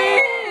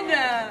 Finn!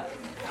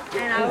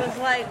 And I was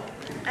like,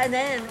 and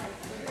then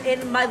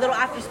in my little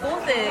after school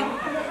thing,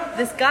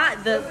 this guy,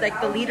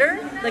 the leader,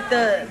 like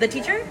the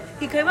teacher,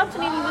 he came up to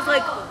me and he was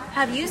like,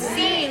 have you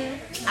seen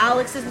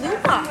Alex's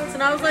loom box?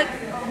 And I was like,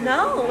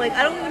 no, like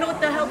I don't even know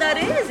what the hell that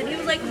is. And he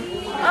was like,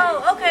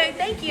 oh, okay,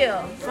 thank you.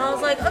 And I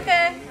was like,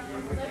 okay.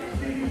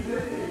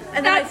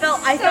 And then I That's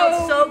felt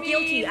so so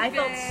guilty. mean, I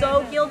felt man.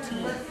 so guilty.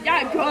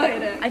 Yeah,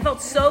 good. I felt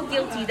so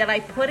guilty that I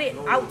put it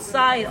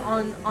outside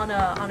on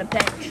a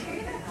bench.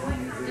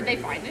 Did they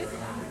find it?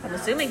 I'm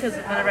assuming because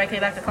whenever I came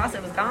back to class,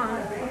 it was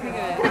gone.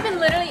 Could have been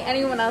literally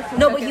anyone else. who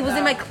No, took but he it, was in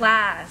though. my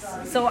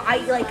class, so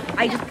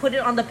I just put it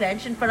on the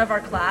bench in front of our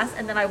class,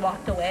 and then I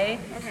walked away,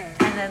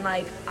 and then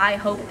like I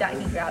hoped that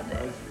he grabbed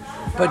it.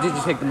 But did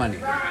you take the money?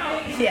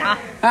 Yeah.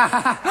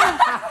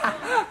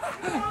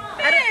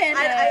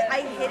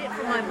 I hid it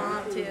from my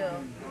mom too.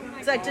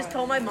 So I just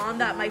told my mom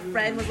that my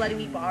friend was letting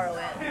me borrow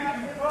it.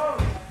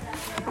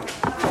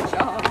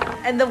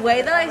 And the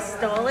way that I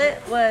stole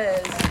it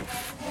was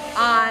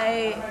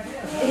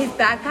his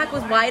backpack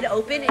was wide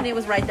open and it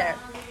was right there.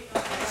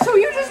 So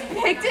you just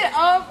picked it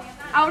up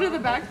out of the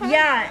backpack?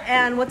 Yeah,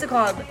 and what's it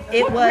called?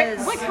 It What was grade-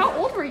 like, how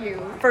old were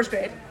you? first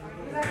grade.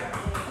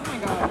 Oh my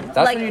god. That's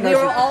Like when you we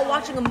know were she- all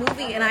watching a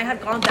movie and I had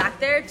gone back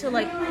there to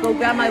like go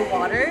grab my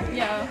water.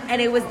 Yeah.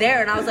 And it was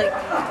there and I was like,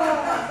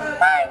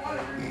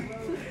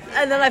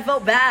 and then I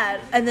felt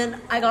bad. And then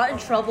I got in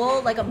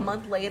trouble like a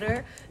month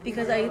later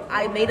because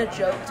I made a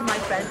joke to my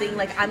friend being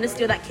like, I'm gonna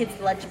steal that kid's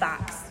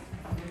lunchbox.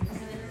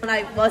 And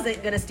I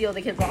wasn't gonna steal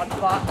the kid's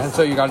lunchbox. And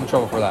so you got in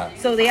trouble for that.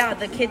 So yeah,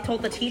 the kid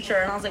told the teacher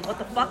and I was like, what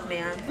the fuck,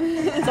 man?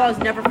 So I was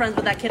never friends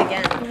with that kid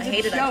again. I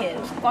hated that It kid.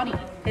 was funny.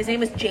 His name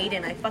was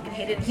Jaden. I fucking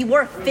hated it. He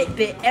wore a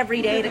Fitbit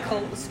every day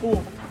to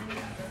school.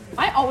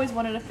 I always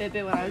wanted a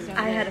Fitbit when I was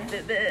younger. I had a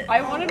Fitbit.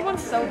 I wanted one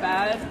so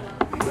bad.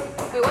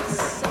 Wait,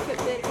 what's a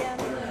Fitbit again?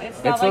 It's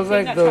that those,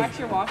 thing like, that those- tracks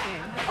your walking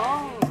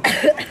Oh,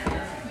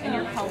 and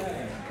your health.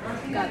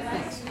 got it.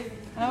 Thanks.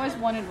 I always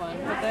wanted one,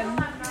 but then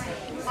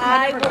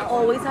I never will got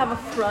one. always have a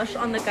crush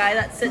on the guy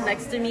that sit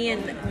next to me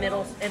in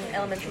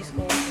elementary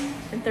school,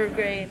 in 3rd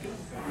grade.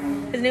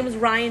 His name was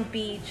Ryan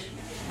Beach,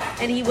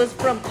 and he was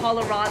from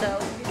Colorado.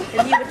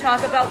 And he would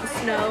talk about the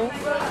snow,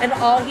 and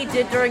all he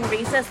did during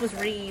recess was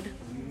read.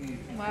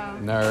 wow.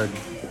 Nerd.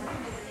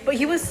 But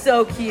he was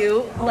so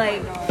cute.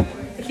 Like,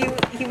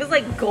 he was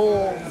like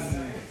gold.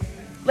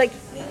 Like,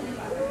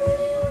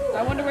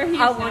 I wonder where he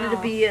is I wanted now.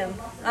 to be him.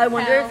 I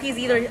wonder Hell. if he's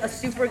either a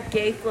super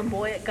gay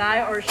flamboyant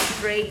guy or a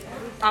straight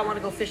I want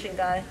to go fishing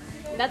guy.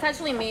 That's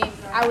actually me.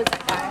 I was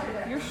that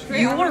guy. You're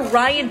straight. You were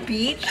Ryan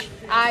Beach?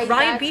 Ryan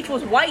that's- Beach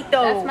was white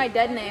though. That's my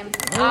dead name.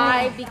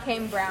 I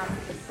became brown.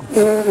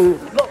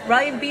 But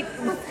Ryan Beach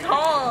was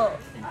tall.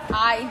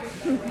 I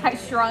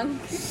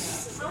shrunk.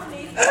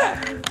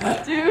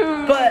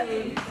 Dude. But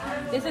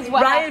This is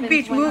what Ryan happens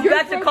Beach when moved you're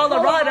back to from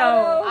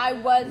Colorado. I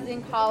was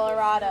in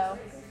Colorado.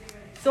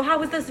 So how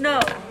was the snow?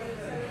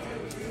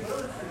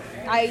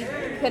 I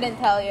couldn't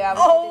tell you. I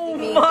was Oh too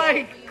busy being my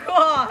gay.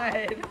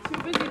 god.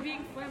 Too busy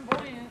being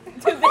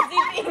flamboyant. Too busy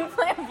being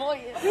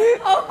flamboyant.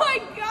 Oh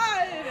my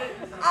god.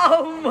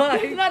 Oh my.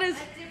 That is.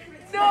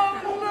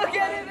 No, look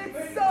at it.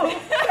 It's so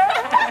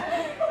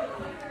bad.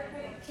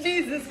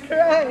 Jesus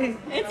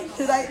Christ.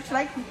 Should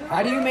I keep it?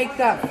 How do you make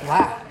that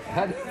flat?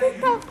 How do you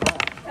make that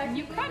flat?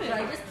 You cut it.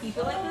 just keep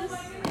it like this?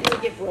 It'll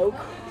get broke.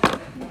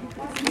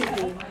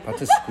 About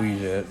to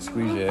squeeze it.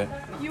 Squeeze it.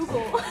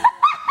 Bugle.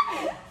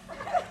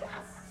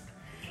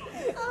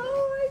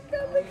 Oh my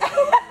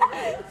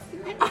god.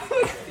 I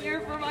would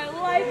fear for my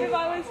life if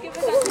I was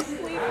given that to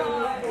sleep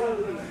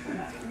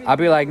on. I'll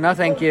be like, no,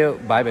 thank you.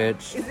 Bye,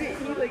 bitch. Is it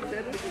he like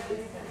that?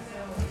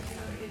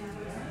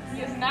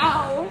 He is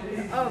now.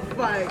 Oh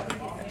fuck.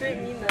 I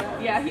didn't mean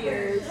that. Yeah, he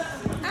is.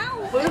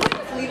 What if I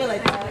just leave it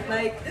like that?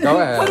 Like Go Put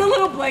a ahead.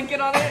 little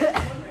blanket on it.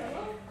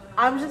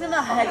 I'm just in a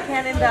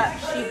headcanon that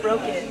she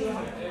broke it.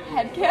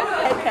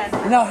 Headcanon.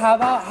 Headcanon. No, how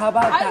about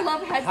I that?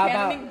 love How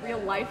about, headcanoning in real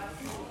life.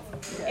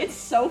 It's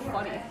so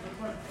funny.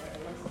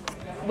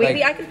 Maybe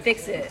Like- I could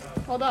fix it.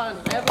 Hold on,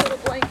 I have a little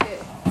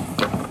blanket.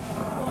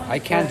 I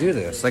can't do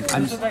this. Like,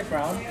 I'm Does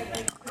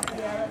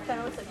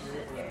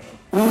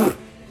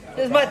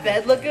my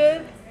bed look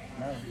good?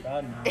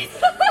 It's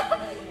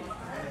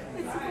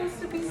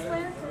supposed to be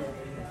slanted.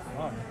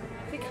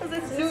 Because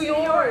it's New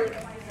York.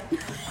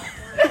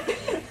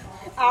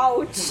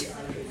 Ouch. It's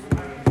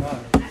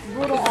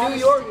New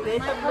York,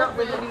 bitch. I've not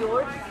lived in New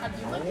York.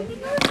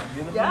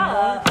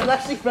 Yeah, I'm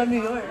actually from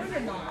New York.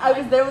 I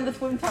was there when the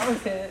Twin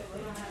Towers hit.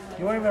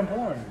 You weren't even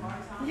born.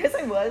 Yes,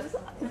 I was.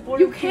 I was born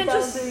You in can't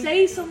just 2000.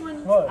 say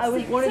someone. What? I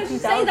was born in Just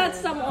 2000. say that's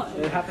someone.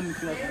 It happened in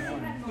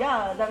 2001.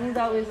 Yeah, that means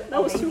that was.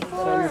 That was too So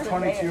far. you're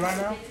 22 right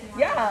now? You're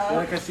Yeah,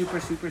 like a super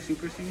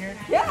senior?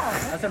 yeah.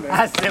 That's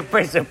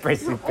amazing.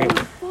 super.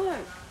 Fuck.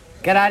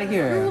 Get out of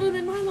You're here. older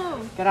than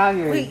Milo. Get out of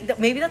here. Wait,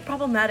 maybe that's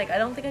problematic. I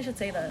don't think I should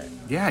say that.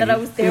 Yeah, That you- I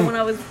was there when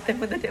I was there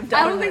when the Twin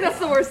Towers. I don't think that's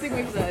the worst thing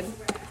we've said.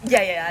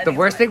 Yeah. I The think-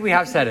 worst thing we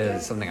have said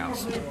is something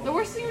else. The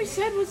worst thing we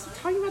said was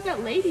talking about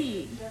that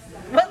lady.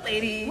 What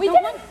lady? We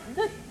didn't.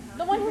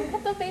 The one who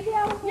put the baby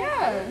out.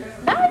 Yeah.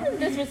 That wasn't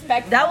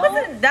disrespectful.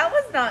 That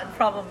was not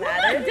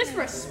problematic.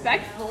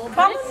 Disrespectful.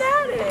 but it's-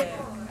 Problematic.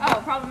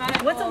 Oh,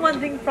 problematic. What's the one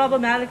thing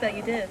problematic that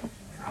you did?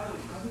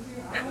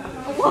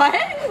 What?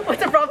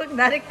 What's a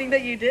problematic thing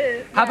that you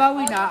did? How about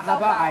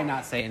I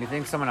not say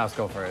anything? Someone else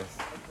go first.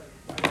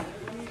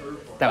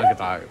 That was good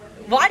talk.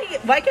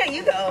 Why can't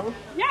you go?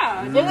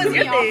 Yeah. What was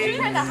your You're thing?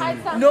 trying to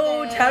hide something.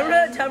 No,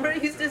 Tamara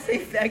used to say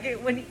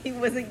faggot when he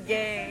wasn't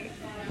gay.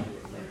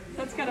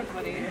 That's kind of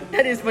funny.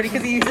 That is funny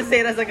because he used to say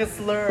it as like a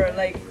slur,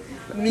 like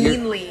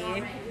meanly.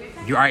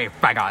 You are a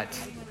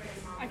faggot.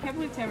 I can't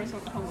believe Tamara's so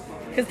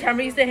homophobic. Because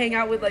Tamara used to hang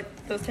out with like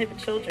those type of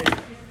children.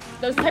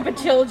 Those type of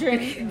children.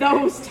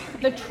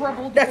 The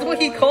troubled. That's what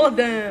he boys. called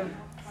them.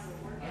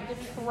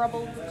 The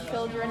troubled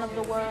children of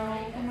the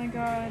world. Oh my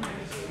god.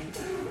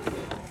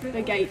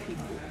 The gay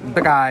people.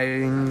 The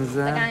guys.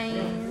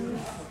 Guys.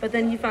 But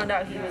then you found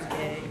out he was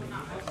gay.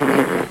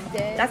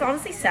 Dead. That's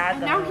honestly sad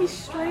And though. now he's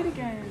straight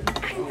again.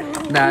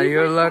 Now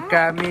you look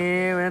at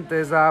me with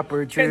this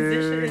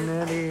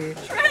opportunity.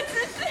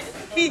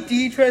 He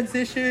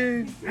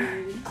detransitioned.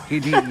 He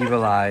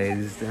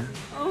de-evilized.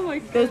 Oh my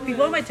god. Those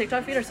people on my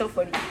TikTok feed are so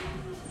funny.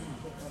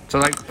 So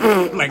like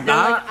They're like,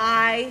 that.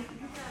 I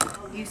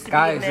used to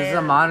Guys, be a man. this is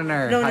a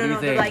monitor. No, How no, do you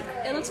no. They're think?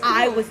 like,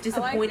 I was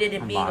disappointed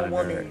in being a Monitor.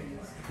 woman.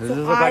 Does So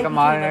this look I like a became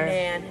monitor? a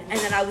man, and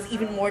then I was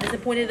even more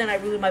disappointed. Then I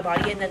ruined my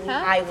body, and then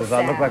I was Does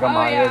that sad. look like a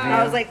monitor? to And I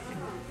you? was like,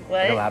 what?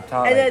 Like a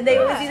laptop, And then like they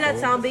the- always use that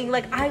sound being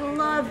like, I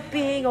love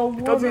being a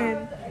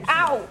woman.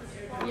 Ow!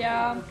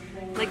 Yeah.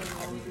 Like,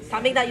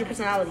 stop making that your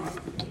personality.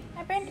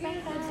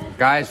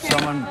 Guys,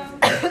 someone.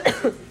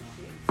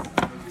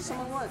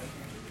 Someone what?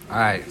 All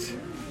right.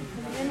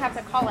 You didn't have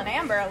to call an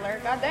Amber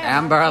Alert. Goddamn.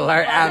 Amber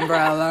alert. Amber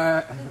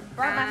alert.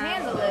 Burn my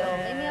hands a little.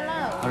 Leave me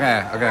alone.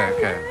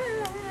 Okay.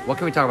 What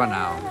can we talk about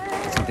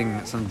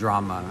now? Some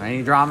drama.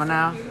 Any drama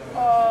now?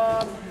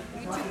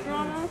 YouTube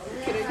drama?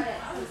 Kidding.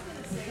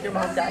 Your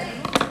mom died.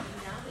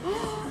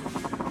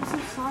 I'm so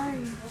sorry.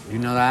 You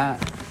know that?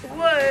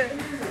 What?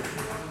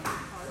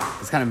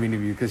 It's kind of mean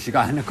of you because she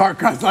got in a car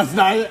crash last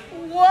night.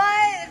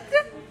 What?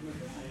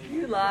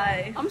 You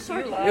lie. I'm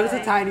sorry. You It was a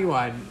lie. tiny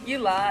one. You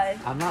lie.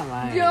 I'm not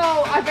lying. Yo,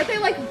 I bet they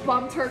like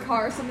bumped her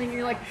car or something. And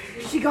you're like,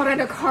 she got in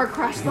a car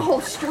crash. The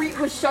whole street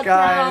was shut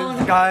down.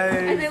 And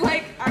Guys. they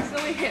like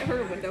accidentally hit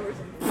her window or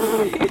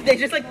something. They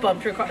just like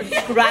bumped her car,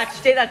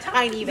 scratched it a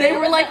tiny bit. They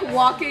were like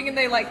walking and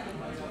they like.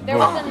 There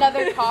was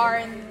another car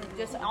and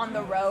just on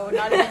the road,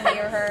 not even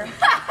near her.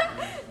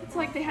 It's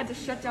like they had to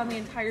shut down the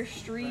entire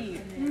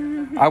street.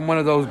 I'm one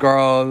of those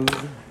girls.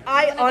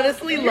 I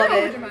honestly You're love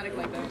over it. dramatic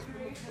like that.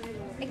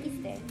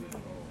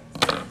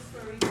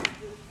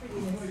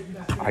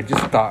 I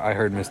just thought I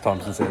heard Miss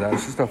Thompson say that.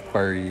 She's a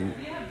furry.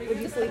 Would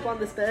you sleep on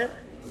this bed?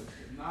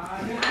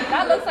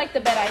 That looks like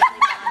the bed I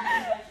sleep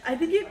on. I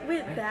think it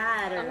went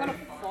bad. I'm gonna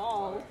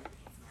fall.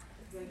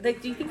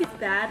 Like, do you think it's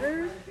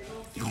badder?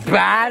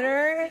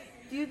 Batter?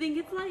 Do you think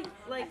it's I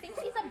like think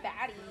she's a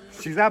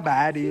baddie. She's a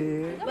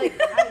baddie.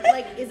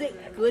 like is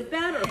it good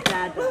bad or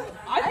bad bad?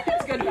 I think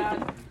it's good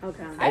bad.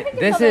 Okay. I think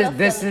it's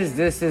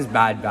This is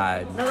bad.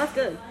 No, that's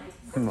good.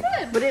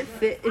 Would it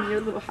fit in your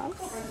little house?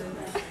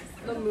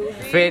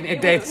 Finn,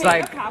 it's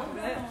like Half of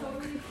it.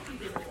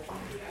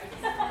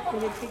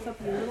 Would it take up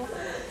your little?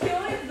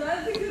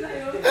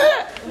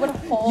 What a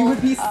hole. You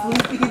would be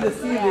sleeping in the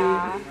ceiling.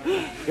 Yeah.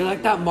 you're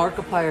like that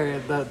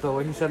Markiplier, the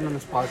one he said on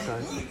this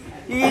podcast.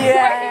 Where he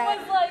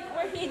was like,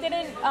 where he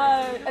didn't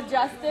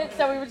adjust it,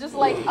 so we were just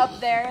like up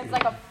there. It's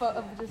like a foot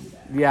of just.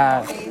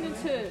 Yeah, Guys,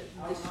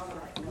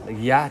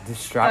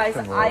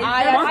 distractible.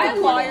 I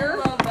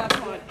Love that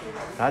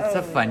podcast. That's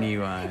a funny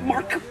one.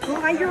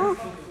 Markiplier.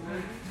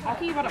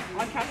 Talking about a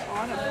podcast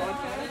on a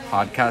podcast.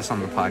 Podcast on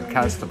the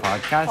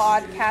podcast.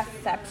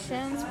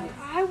 Podcastceptions.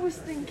 I was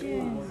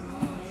thinking.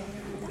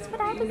 That's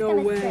what I was No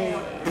gonna way. say.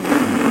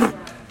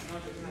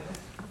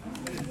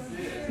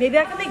 Maybe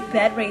I can make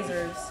bed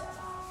raisers.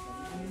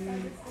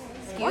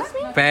 Excuse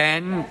me?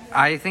 Ben,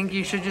 I think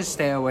you should just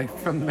stay away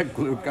from the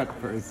glue gun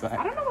for a I sec.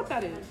 don't know what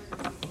that is.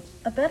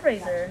 A bed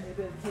raiser.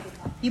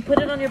 You put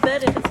it on your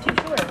bed if it's too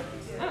short.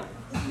 Oh,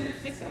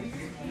 makes sense.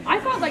 I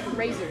thought like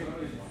razor.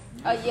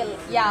 Oh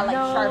yeah, like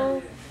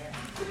No.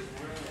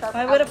 sharp.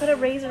 Why would I put a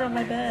razor on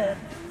my bed?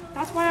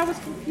 That's why I was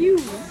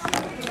confused.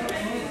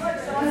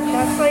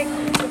 That's like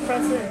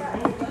depressing.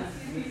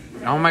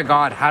 Oh my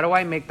god, how do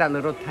I make that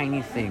little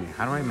tiny thing?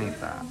 How do I make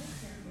that?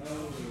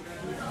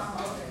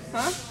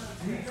 Huh?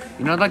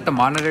 You know, like the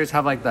monitors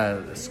have like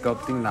the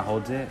scope thing that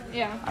holds it?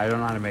 Yeah. I don't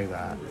know how to make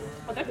that.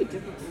 Oh, that'd be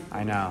difficult.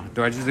 I know.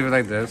 Do I just do it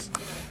like this?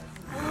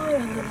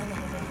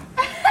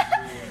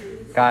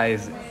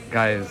 guys,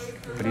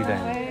 what do you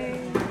think?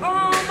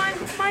 Oh my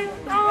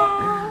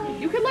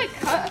You could like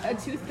cut a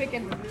toothpick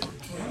and.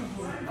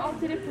 Oh,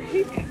 did it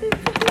break?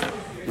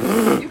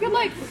 You could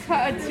like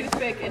cut a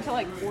toothpick into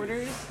like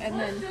quarters and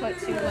then put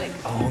two like.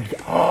 Oh,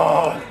 yeah.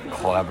 Oh,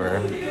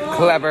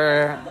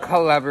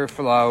 clever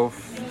flow.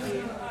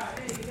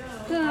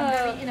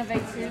 Very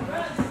innovative.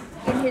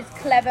 In his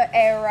clever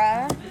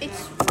era.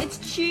 It's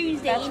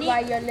Tuesday. That's why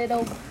your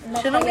little.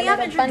 Shouldn't we have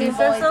bunny introduced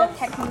boy is a ourselves?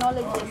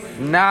 technologist.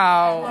 No.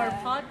 Our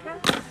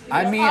podcast?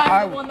 I mean,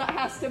 I'm the one that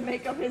has to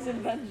make up his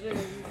invention.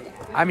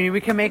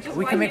 we can make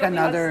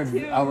another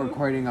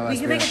recording of us. We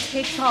can make a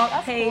TikTok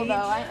That's page. cool though.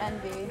 I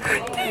envy.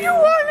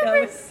 That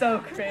was so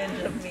cringe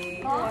of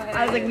me.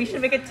 I was like, we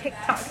should make a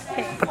TikTok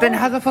page. But then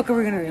how the fuck are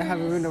we gonna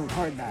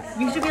record that?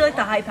 We should be like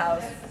the Hype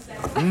House.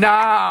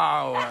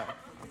 No.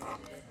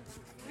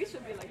 We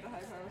should be like the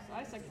Hype House.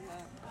 I second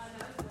that.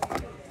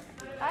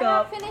 I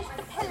have finished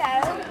the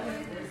pillow.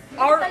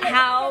 Art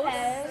House.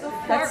 Pillow.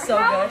 That's so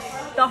good.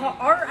 The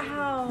Art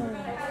House.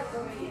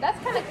 That's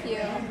kind of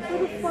cute.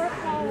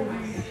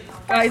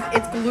 Guys,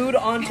 it's glued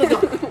onto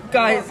the.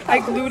 Guys, I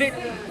glued it.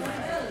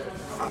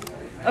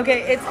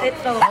 Okay, it's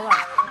the. Hold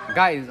on.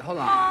 Guys, hold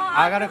on.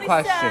 I got a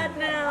question.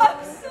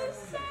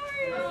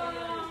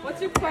 What's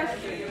your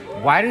question?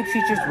 Why do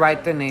teachers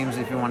write the names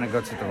if you want to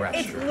go to the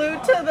It's restroom?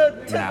 glued to the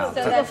No.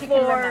 So to that the you can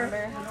floor.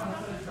 remember.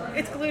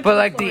 It's glued. But to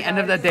like the, the floor, end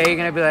of the guys. day, you're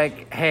gonna be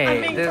like, hey, I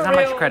mean, this is for how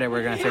much real. credit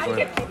we're gonna take. Yeah,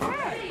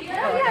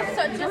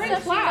 so just so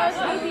she knows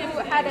who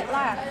had it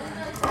last.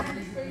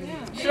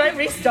 Should I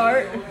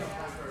restart?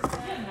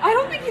 I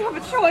don't think you have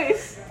a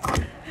choice.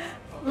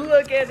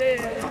 Look at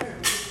it.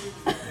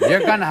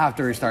 You're gonna have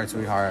to restart,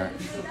 sweetheart.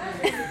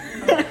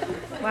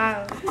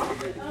 Wow.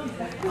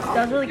 That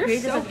was really You're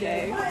creative. so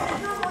gay.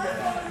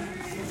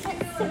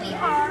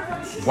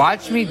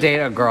 Watch me date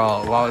a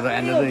girl while the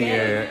end of the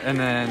year, and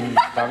then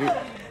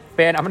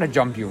Ben, I'm gonna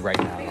jump you right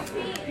now.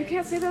 You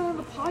can't say that on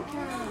the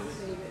podcast.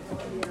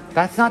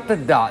 That's not the.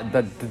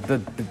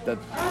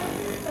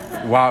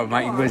 Wow,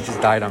 my English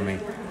just died on me.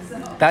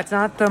 That's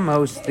not the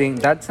most thing.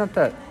 That's not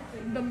the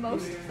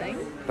most thing?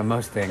 the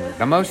most thing.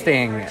 The most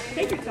thing.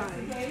 Take your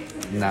time.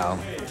 No.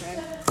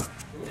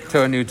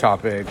 To a new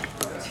topic.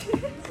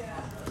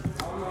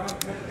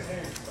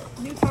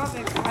 New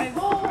topic. I'm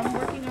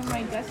working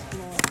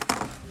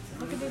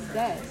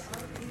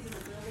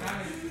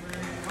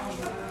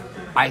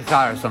I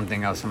thought of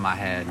something else in my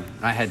head.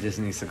 My head just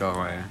needs to go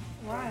away.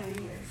 Why?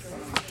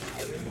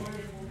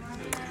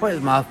 What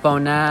is my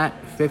phone at?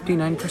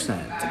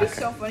 59%. It'd be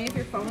so funny if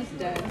your phone was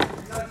dead.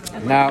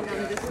 And No. like,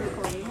 you're just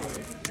recording.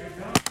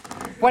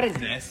 What is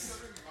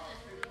this?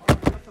 My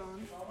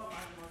phone.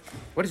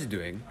 What is it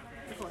doing?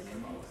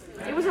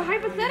 It was a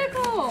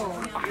hypothetical.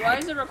 Why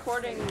is it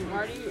recording?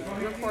 Why are you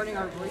recording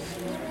our voices?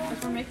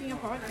 Because we're making a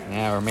podcast.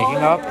 Yeah, we're making a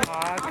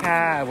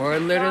podcast. We're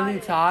literally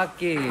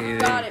talking.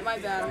 Got it, my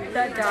bad.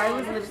 That guy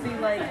was literally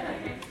like,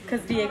 because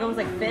Diego was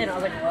like Finn. I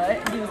was like, what?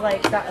 And he was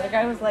like, that other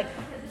guy was like,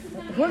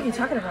 what are you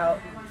talking about?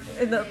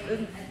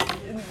 And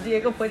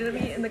Diego pointed at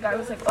me, and the guy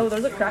was like, oh,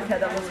 there's a crackhead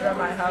that lives around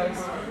my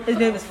house. His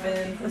name is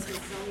Finn. I was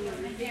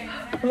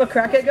like, I'm a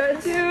crackhead,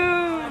 guys. Dude.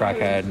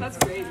 Crackhead. That's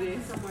crazy.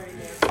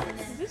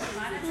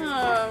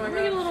 Oh, We're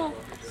making a little.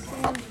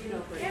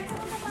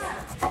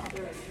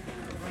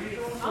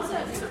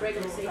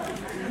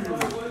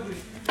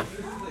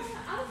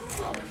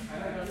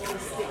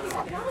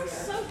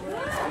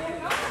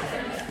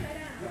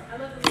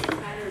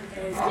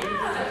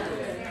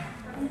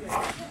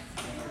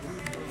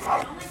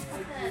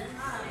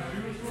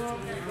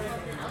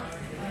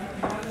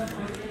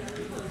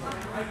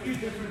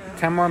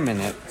 Ten more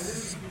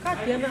minutes. God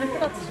damn it, I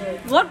forgot to say.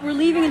 what? We're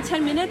leaving in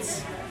 10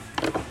 minutes?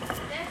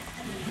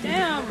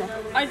 Damn.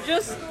 I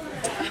just...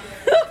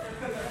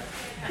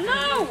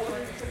 No!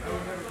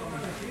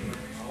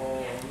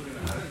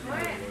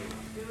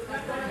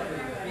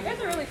 You guys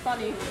are really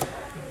funny.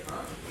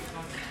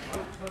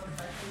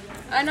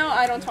 I know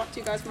I don't talk to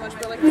you guys much,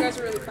 but like you guys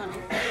are really funny.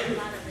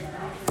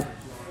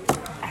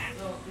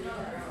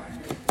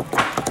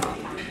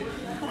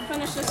 I'll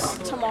finish this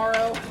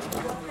tomorrow.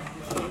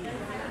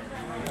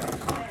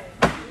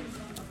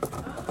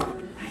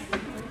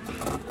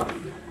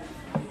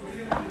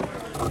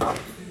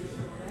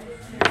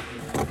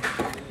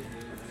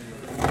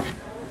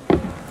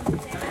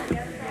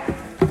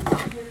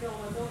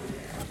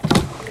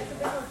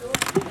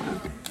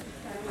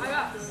 I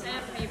got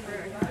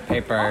sandpaper.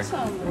 Paper.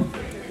 Awesome.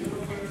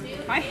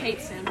 I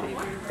hate sandpaper.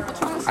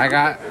 What's wrong with I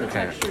got. sandpaper? The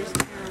Okay. texture's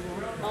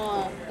terrible.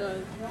 Oh,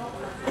 good.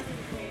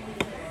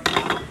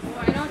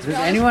 I know it's Does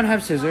guys, anyone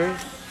have scissors?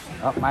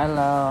 Oh,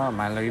 Milo.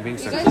 Milo, you're being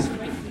so.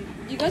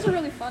 you guys are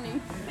really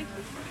funny.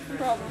 No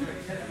problem.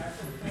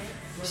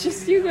 It's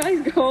just you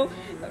guys go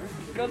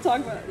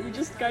talk about. You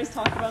just guys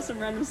talk about some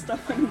random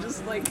stuff and I'm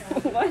just like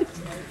what?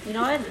 You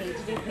know, I hate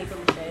to do paper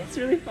mache. It's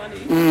really funny.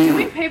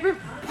 Doing paper.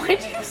 Why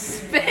do you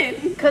spin?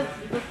 Because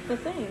the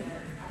thing.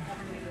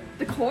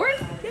 The cord?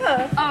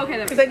 Yeah. Oh, okay.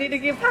 That Because makes I need to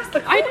get past the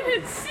cord. I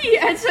didn't see,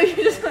 and so you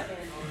just like.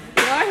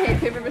 You know I hate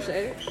paper mache.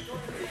 It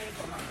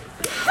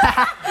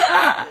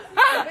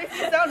makes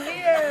it sound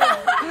weird.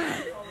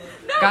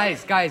 Guys,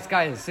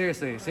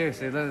 seriously,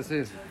 let's do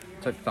this.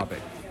 Stop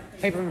it.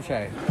 Paper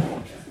mache.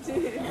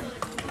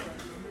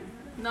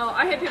 No,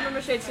 I hate paper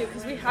mache too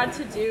because we had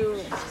to do.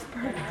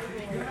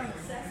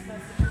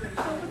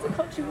 What's it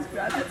called? She was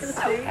grabbing for the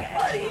thing.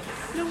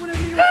 No,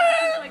 whatever you want.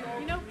 Like,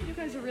 you know, you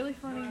guys are really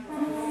funny.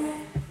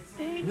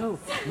 No,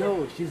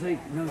 she's like,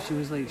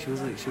 she was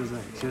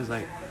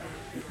like,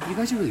 you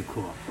guys are really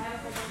cool.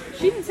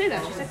 She didn't say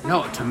that. She said,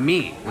 No, to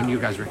me, when you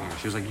guys were here,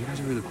 she was like, you guys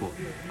are really cool.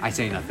 I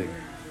say nothing.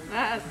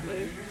 that's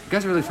weird. You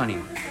guys are really funny.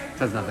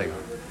 Says nothing.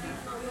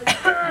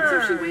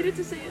 So she waited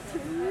to say it to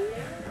me.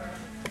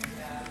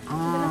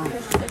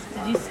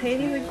 Did you say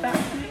anything back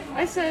to me?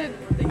 I said,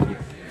 thank you.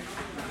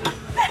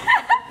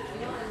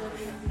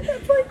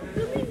 That's like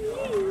really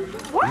mean.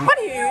 What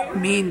do you?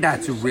 Mean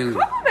that's really.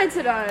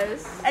 Complimented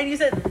us. And you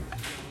said,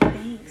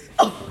 thanks.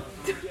 Oh,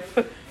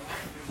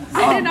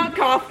 I did not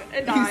cough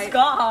and you die.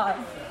 scoffed.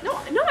 No,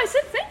 I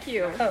said thank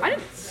you. Oh. I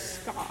didn't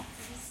scoff.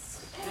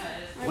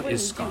 What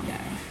is scum?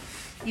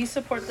 You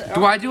support the.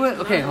 Do I do it?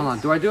 Okay, hold on.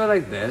 Do I do it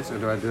like this or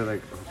do I do it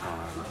like?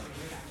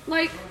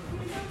 Like,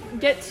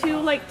 get two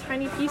like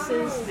tiny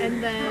pieces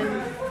and then,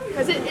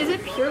 is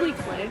it purely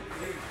clay?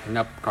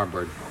 Nope,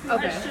 cardboard.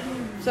 Okay.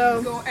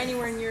 So Go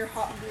anywhere near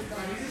hot glue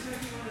guns.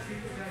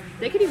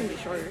 they could even be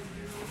shorter.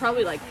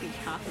 Probably like be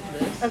half of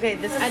this. Okay,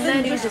 this is And the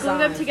then new just design.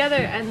 glue them together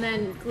and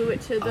then glue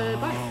it to the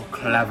body. Oh,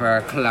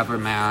 clever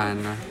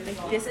man.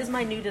 This is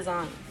my new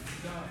design.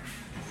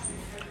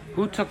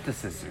 Who took the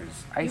scissors?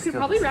 I You could still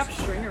probably the wrap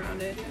scissors. string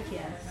around it,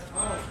 Yes.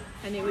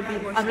 and it would be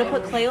more. I'm gonna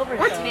put stable. clay over it.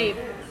 Or though. tape.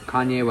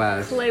 Kanye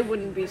West. Clay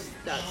wouldn't be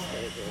that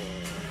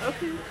stable.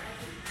 Okay.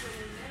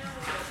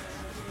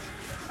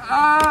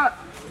 I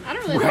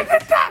don't really Where know.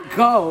 did that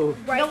go?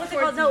 No, what's it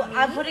called? No,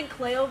 I'm putting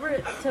clay over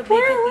it to make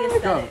it the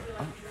aesthetic.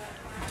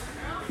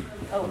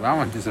 Oh, that one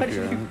How did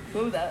disappeared. you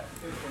move that?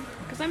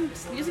 Because I'm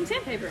using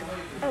sandpaper.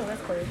 Oh,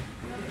 that's cool.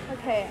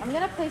 Okay, I'm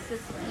gonna place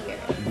this here.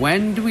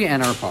 When do we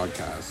end our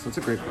podcast? That's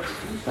a great question.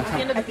 That's how,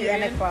 At the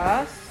end of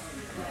class.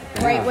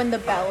 Right when the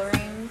bell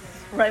rings.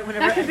 Right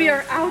whenever. That could be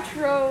our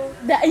outro.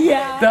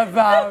 Yeah. the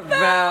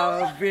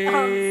bell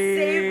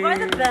Saved by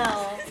the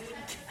bell.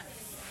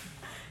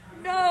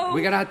 No.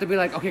 We're gonna have to be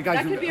like, okay, guys.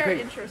 That could be our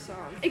okay. intro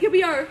song. It could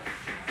be our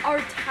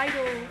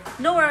title.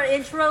 No, our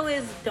intro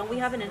is. Don't we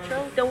have an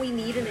intro? Don't we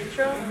need an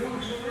intro?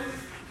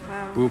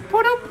 Boop,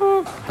 boop,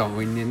 boop. Don't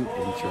we need an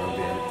intro,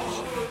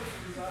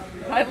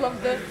 bitch? I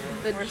love the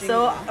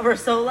We're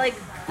so like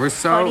We're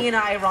so funny and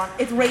ironic.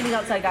 It's raining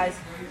outside, guys.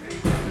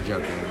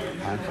 joking.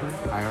 Actually,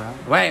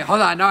 IRL. Wait, hold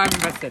on. No, I'm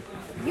invested.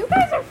 You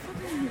guys are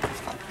fucking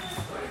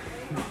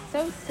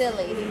so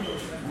silly.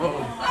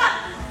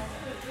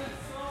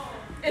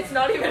 It's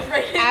not even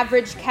raining.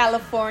 Average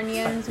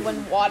Californians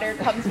when water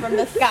comes from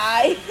the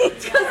sky.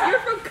 Because you're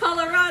from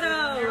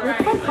Colorado. You're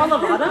from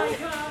Colorado?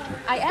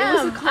 I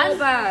am. a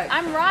callback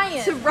I'm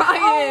Ryan. to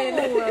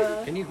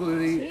Ryan. Can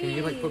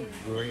you like put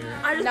glue here?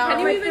 Can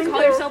you even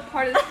call yourself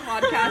part of this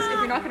podcast if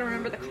you're not going to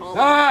remember the call?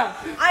 Ah!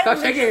 I Stop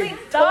literally shaking.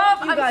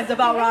 told you guys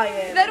about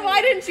Ryan. Then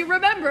why didn't you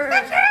remember?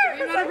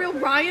 You're not a real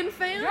Ryan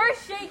fan? You're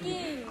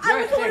shaking.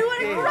 I was the one who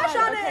had a crush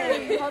on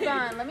Okay, it. hold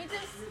on. Let me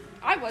just.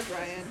 I was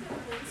Ryan.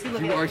 See,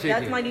 look You at are it. shaking.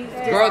 That's my new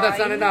Girl, that's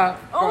not enough.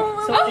 So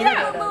Oh, in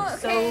yeah. it, though.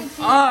 So Okay.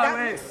 Oh, that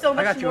wait. looks so I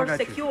got much you, I more got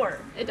you. secure.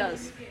 It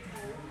does.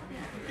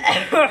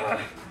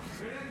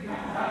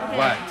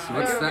 What?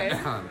 What's Okay.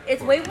 that?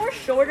 It's way more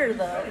shorter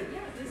though.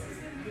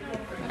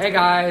 Hey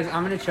guys,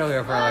 I'm gonna chill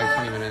here for like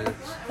 20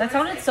 minutes. That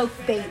sounded so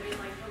fake.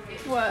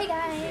 What?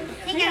 Guys.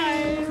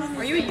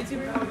 Are you a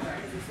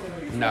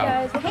YouTuber? No.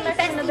 Guys, welcome back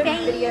to another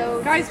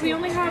video. Guys, we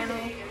only have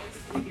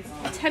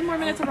 10 more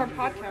minutes of our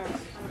podcast.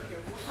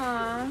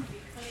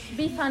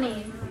 Be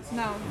funny.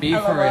 No. Be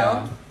for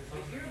real.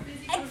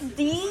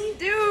 XD?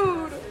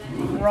 Dude.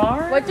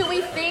 Rar? What do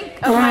we think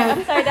of my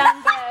upside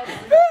down bed?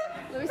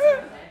 Let me see.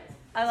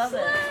 I love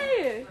it.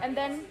 Hey. And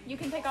then you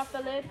can take off the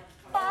lid.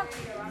 Bar-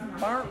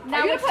 Are Now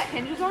you going it's to put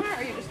hinges on it or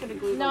are you just going to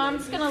glue no, I'm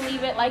just gonna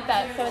leave it like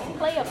that so it's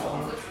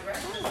playable.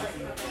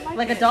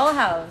 Like a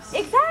dollhouse.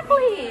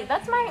 Exactly.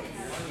 That's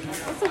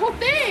That's the whole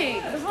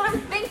thing. what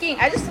I'm thinking.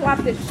 I just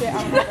slapped this shit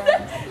out of my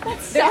room. That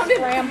sounded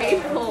scrambled.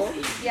 painful.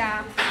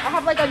 Yeah. I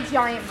have like a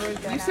giant bruise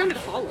right You now. sounded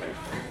hollow.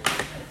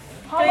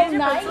 Hollow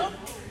Knight?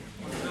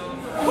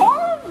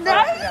 Hollow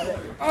Knight?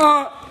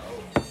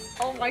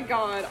 Oh my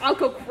god. I'll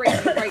go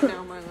crazy right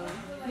now, Milo.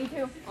 Me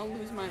too. I'll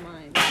lose my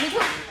mind. Me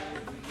too.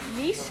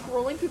 Me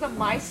scrolling through the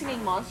My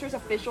Singing Monsters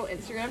official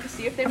Instagram to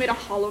see if they made a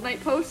Hollow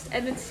Knight post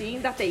and then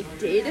seeing that they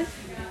did.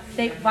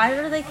 Why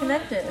are they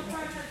connected?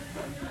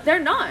 They're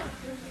not.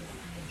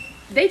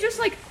 They just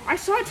like, I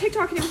saw a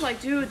TikTok and it was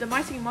like, dude, the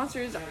My Singing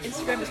Monsters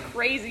Instagram is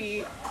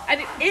crazy.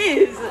 And it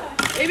is.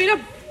 They made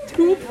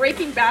 2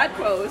 Breaking Bad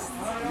posts.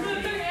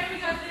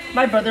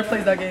 My brother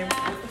plays that game.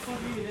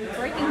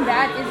 Breaking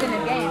Bad isn't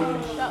a game,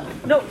 it's a show.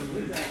 No.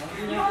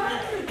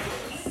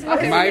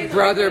 Okay, My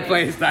brother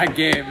plays that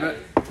game.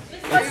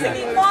 My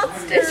singing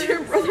monster. is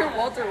your brother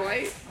Walter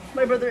White?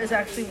 My brother is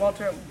actually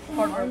Walter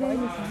Hardware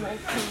White.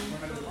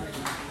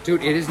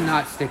 Dude, it is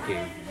not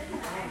sticking.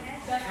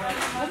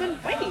 Well then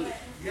wait.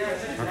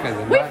 Okay,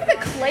 then Wait not- for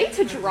the clay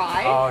to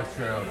dry. Oh,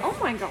 true. Oh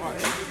my god.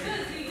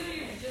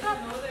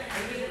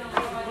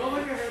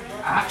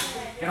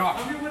 Get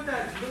off. With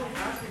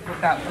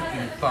that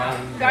fucking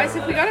phone. Guys,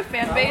 if we got a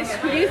fan base,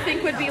 who do you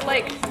think would be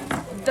like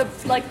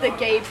the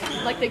gay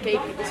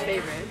people's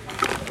favorite?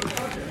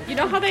 You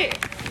know how they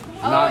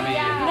Not me. you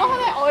know how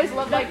they always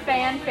love like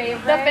Fan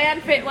favorite. the fan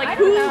fit like I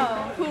who don't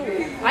know.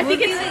 who I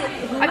think it's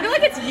I feel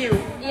like it's you.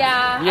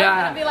 Yeah. Yeah.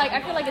 I'm gonna be like,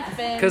 I feel like it's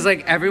Finn. Cause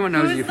like everyone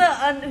knows you.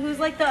 Who's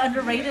like the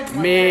underrated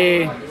one?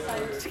 Me.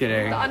 Just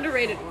kidding. The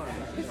underrated one.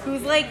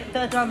 Who's like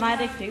the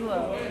dramatic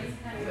duo?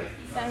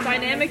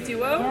 Dynamic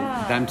duo?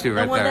 Yeah. Them two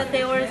The right one there. that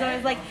they were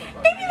always like,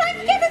 they be like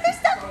together,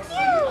 they're so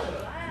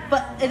cute.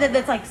 But and then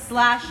it's like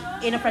slash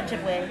in a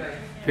friendship way.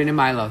 Finn and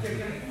Milo.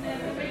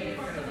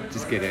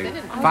 Just kidding.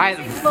 Bye.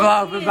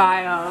 Love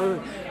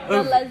Milo.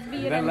 the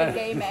lesbian and the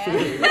gay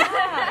man.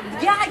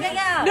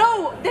 Yeah.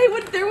 No,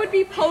 there would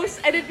be posts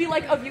and it'd be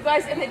like of you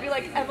guys and they'd be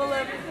like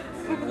MLM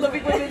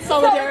living within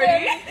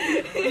solidarity.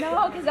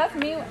 No, because that's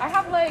me. I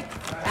have like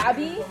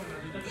Abby.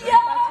 Yeah.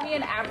 That's me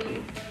and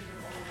Abby.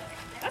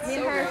 That's Me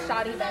so and her good.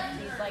 shoddy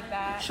besties like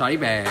that. Shotty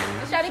bang.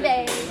 Shoddy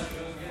babe.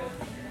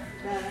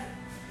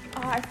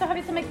 Oh, I still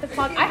have to make the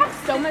vlog. I have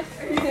so much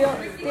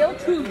still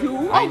to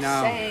do. I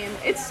know. Same.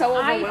 It's so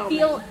I overwhelming.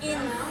 feel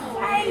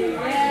insane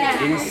right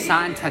now.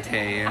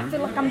 Insanity. I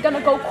feel like I'm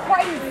gonna go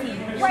crazy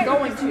right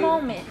going this to.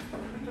 moment.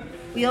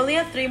 We only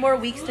have 3 more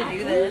weeks to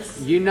do this.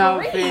 You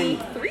know, Finn.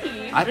 3.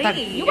 I thought.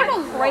 You got a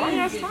Long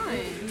ass crazy.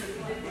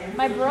 time.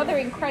 My brother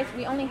in Christ,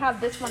 we only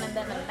have this one and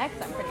then the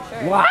next, I'm pretty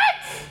sure. What?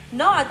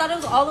 No, I thought it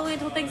was all the way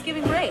until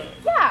Thanksgiving break.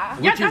 Yeah.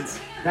 Yeah,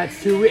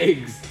 That's 2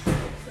 weeks.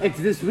 It's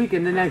this week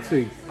and the next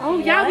week. Oh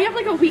yeah, we have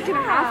like a week and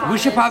a half. We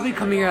should probably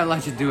come here at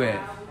lunch and do it.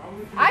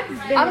 I'm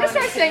I'm gonna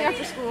start staying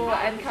after school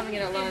and coming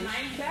in at lunch.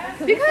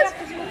 because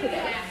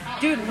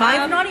Dude,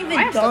 mine's not I even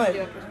have stuff to do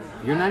done. after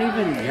school. You're not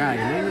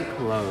even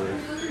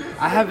close.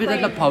 I have it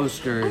in the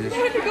posters. I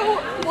had to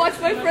go watch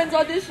my friends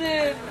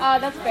audition.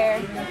 that's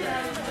fair.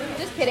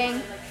 Just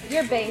kidding.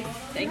 You're base.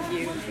 Thank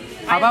you.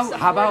 How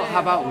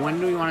about when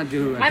do we want to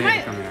do a I day might-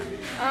 to come here?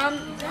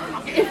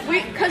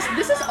 Because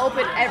this is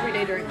open every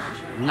day during lunch.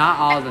 Not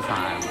all the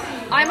time.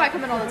 I might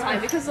come in all the time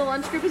because the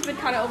lunch group has been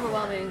kind of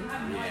overwhelming.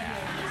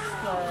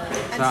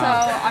 And So- so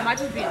I might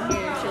just be in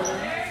here chilling.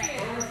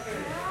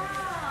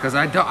 Cause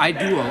I did a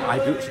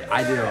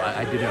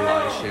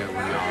lot of shit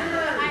when y'all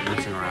were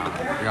messing around.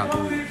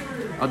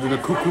 I'll do the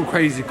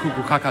crazy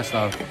cuckoo caca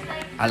stuff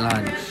at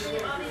lunch.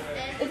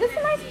 Is this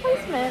a nice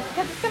placement?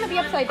 Because it's gonna be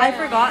upside down. I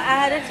forgot I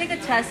had to take a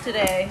test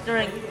today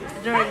during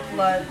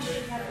lunch,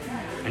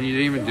 And you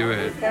didn't even do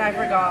it. and I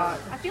forgot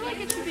I feel like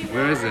it should be.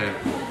 Where is it?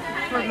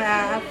 for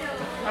math.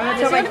 I'm gonna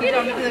tell my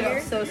teacher because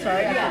I'm so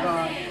sorry. I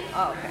forgot.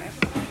 Oh, okay.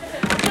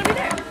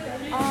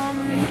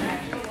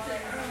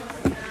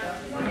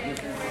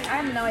 I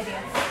have no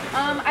idea.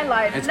 I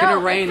lied. It's No, gonna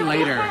rain gonna be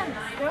later. fun.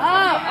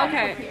 Oh,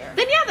 okay.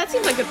 Then yeah, that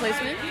seems like good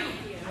placement.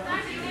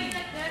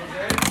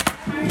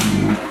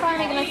 I'm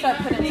finally gonna start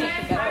putting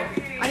shit together.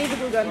 I need the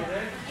glue gun.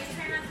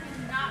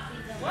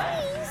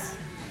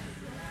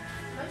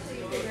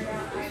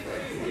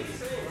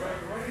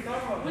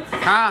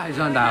 Ah, I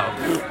zoned out.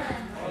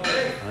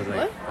 I was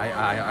like,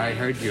 I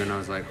heard you and I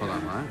was like, hold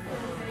on,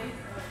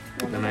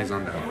 what? Then I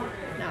zoned out.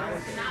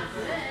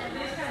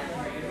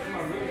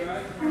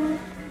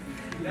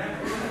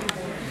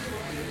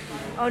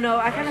 Oh no,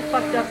 I kind of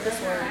fucked up this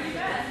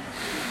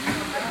one.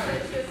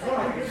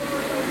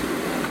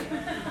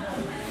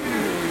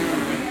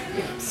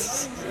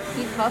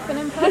 He's huffing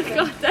and puffing.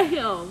 God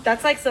damn.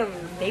 That's like some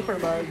vapor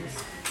bugs.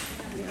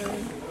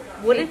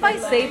 What if I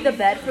save the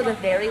bed for the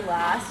very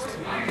last?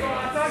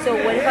 So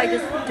what if I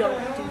just don't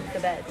do the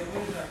bed?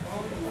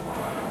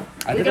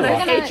 I did gonna a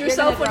lot. hate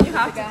yourself you're when you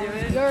gonna have to drop do it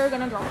it. again. You're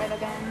gonna drop it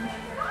again.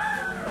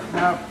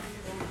 No.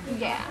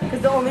 Yeah.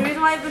 Because the only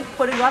reason why I've been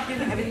putting off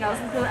doing everything else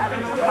is because I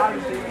don't know how to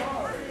do it.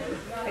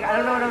 Like I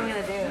don't know what I'm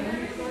gonna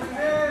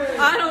do.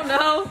 I don't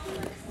know.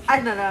 I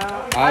don't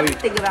know. I have to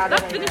think about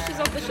That it. finishes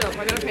off the shelf.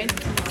 I gotta paint it.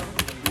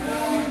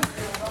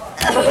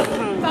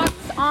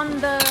 Thoughts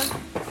on the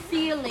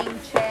ceiling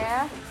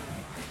chair?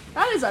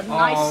 That is a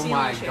nice Oh ceiling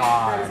my chair.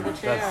 god, That is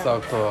the chair. that's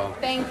so cool.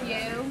 Thank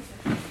you.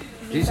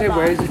 Did you say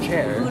where's the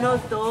chair? Uno,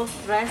 dos,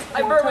 tres,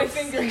 I burnt my cuatro,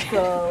 finger.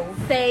 cinco.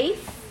 Seis,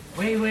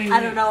 Wait. I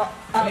don't know.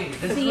 Wait,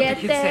 this is what the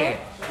kids say.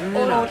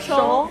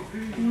 Ocho,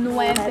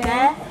 nueve. nueve.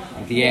 10,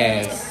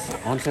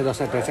 11, 12,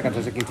 13, 14, 15, 16,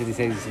 17,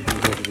 18,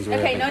 19, 20.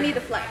 Okay, no need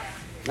to flex.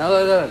 No,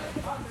 look.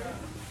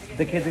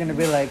 The kids are gonna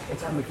be like,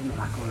 it's coming from the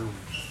back room.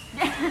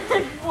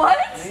 What?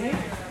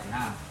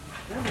 Yeah.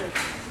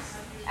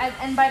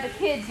 And by the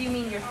kids, you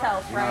mean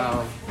yourself,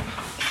 right?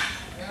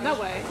 No. No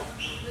way.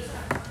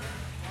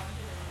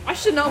 I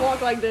should not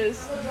walk like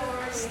this.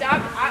 Stab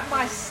at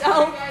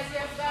myself.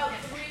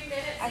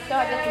 I still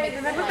have yet to make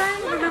Remember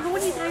guys? Remember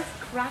when you guys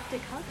cracked a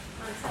cup?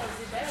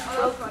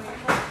 So funny.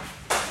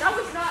 That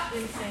was not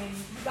insane.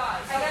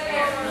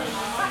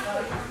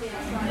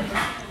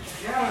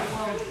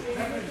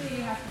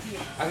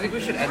 I think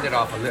we should end it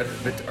off a little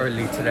bit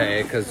early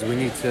today because we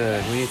need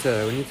to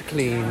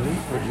clean.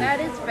 That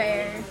is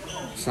fair.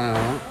 So,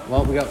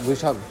 well, we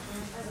shall.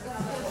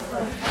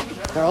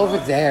 They're over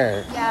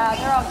there. Yeah,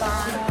 they're all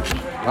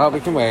gone. Well, we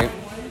can wait.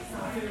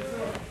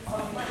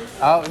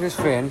 Oh, here's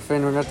Finn.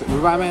 Finn, we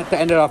might have to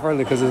end it off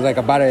early because it's like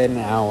about an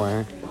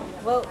hour.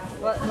 Well,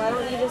 why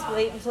don't you just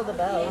wait until the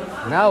bell?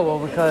 No, well,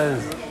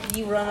 because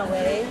You run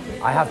away.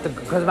 I have to,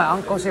 because my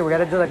uncle's here. We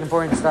gotta do like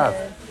important stuff.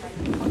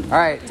 All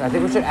right, so I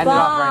think we should end it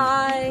off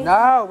right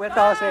now. No, we have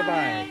to all say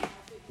bye.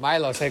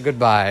 Milo, say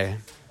goodbye.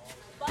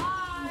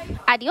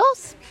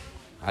 Adios.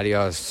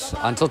 Adios.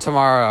 Until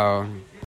tomorrow.